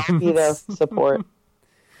And I'll be there walk-ins. to support.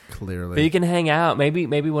 Clearly. But you can hang out. Maybe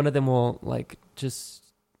one of them will like just,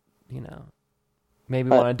 maybe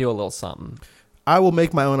want to do a little something. I will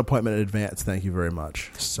make my own appointment in advance. Thank you very much.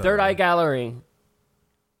 So, Third Eye Gallery.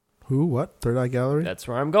 Who? What? Third Eye Gallery? That's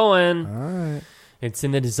where I'm going. All right. It's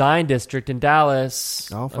in the Design District in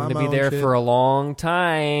Dallas. I'll I'm find going to my be own there shit. for a long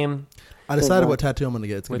time I decided what tattoo I'm going to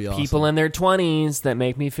get. It's going with to be people awesome. in their 20s that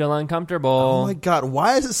make me feel uncomfortable. Oh my god!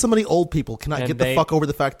 Why is it so many old people cannot And get they- the fuck over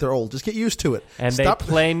the fact they're old? Just get used to it. And Stop. they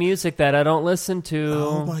play music that I don't listen to.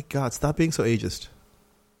 Oh my god! Stop being so ageist.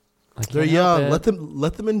 They're young. Let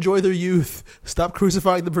them enjoy their youth. Stop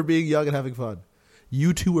crucifying them for being young and having fun.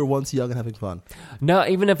 You two were once young and having fun. No,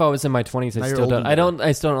 even if I was in my 20s, Now I you're still old don't. and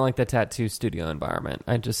I still don't like the tattoo studio environment.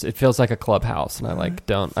 It feels like a clubhouse, and I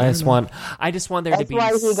don't. I just want there to be That's why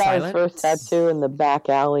he got his silence. first tattoo in the back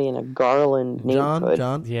alley in a Garland neighborhood.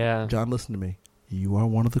 John, listen to me. You are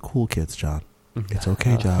one of the cool kids, John. It's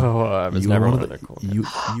okay, John. I was never one of the cool kids.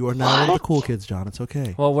 You are now one of the cool kids, John. It's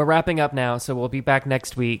okay. Well, we're wrapping up now, so we'll be back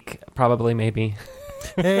next week, probably, maybe.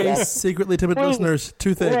 Hey, secretly timid listeners,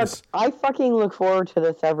 two things. Look, I fucking look forward to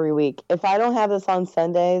this every week. If I don't have this on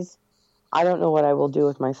Sundays, I don't know what I will do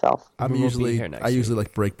with myself. I usually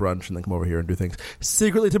like break brunch and then come over here and do things.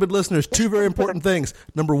 Secretly timid listeners, two very important things.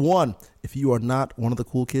 Number one, if you are not one of the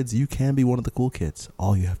cool kids, you can be one of the cool kids.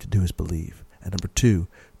 All you have to do is believe. And number two,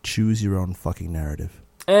 choose your own fucking narrative.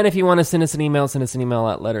 And if you want to send us an email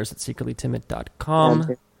at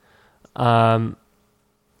letters@secretlytimid.com.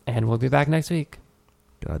 And we'll be back next week.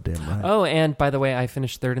 Goddamn right. Oh, and by the way, I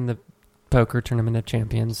finished third in the poker tournament of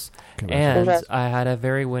champions. And I had a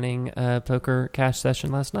very winning poker cash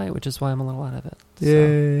session last night, which is why I'm a little out of it. So,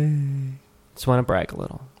 yay. just want to brag a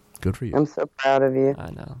little. Good for you. I'm so proud of you.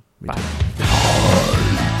 I know. Me Bye.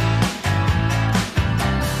 too.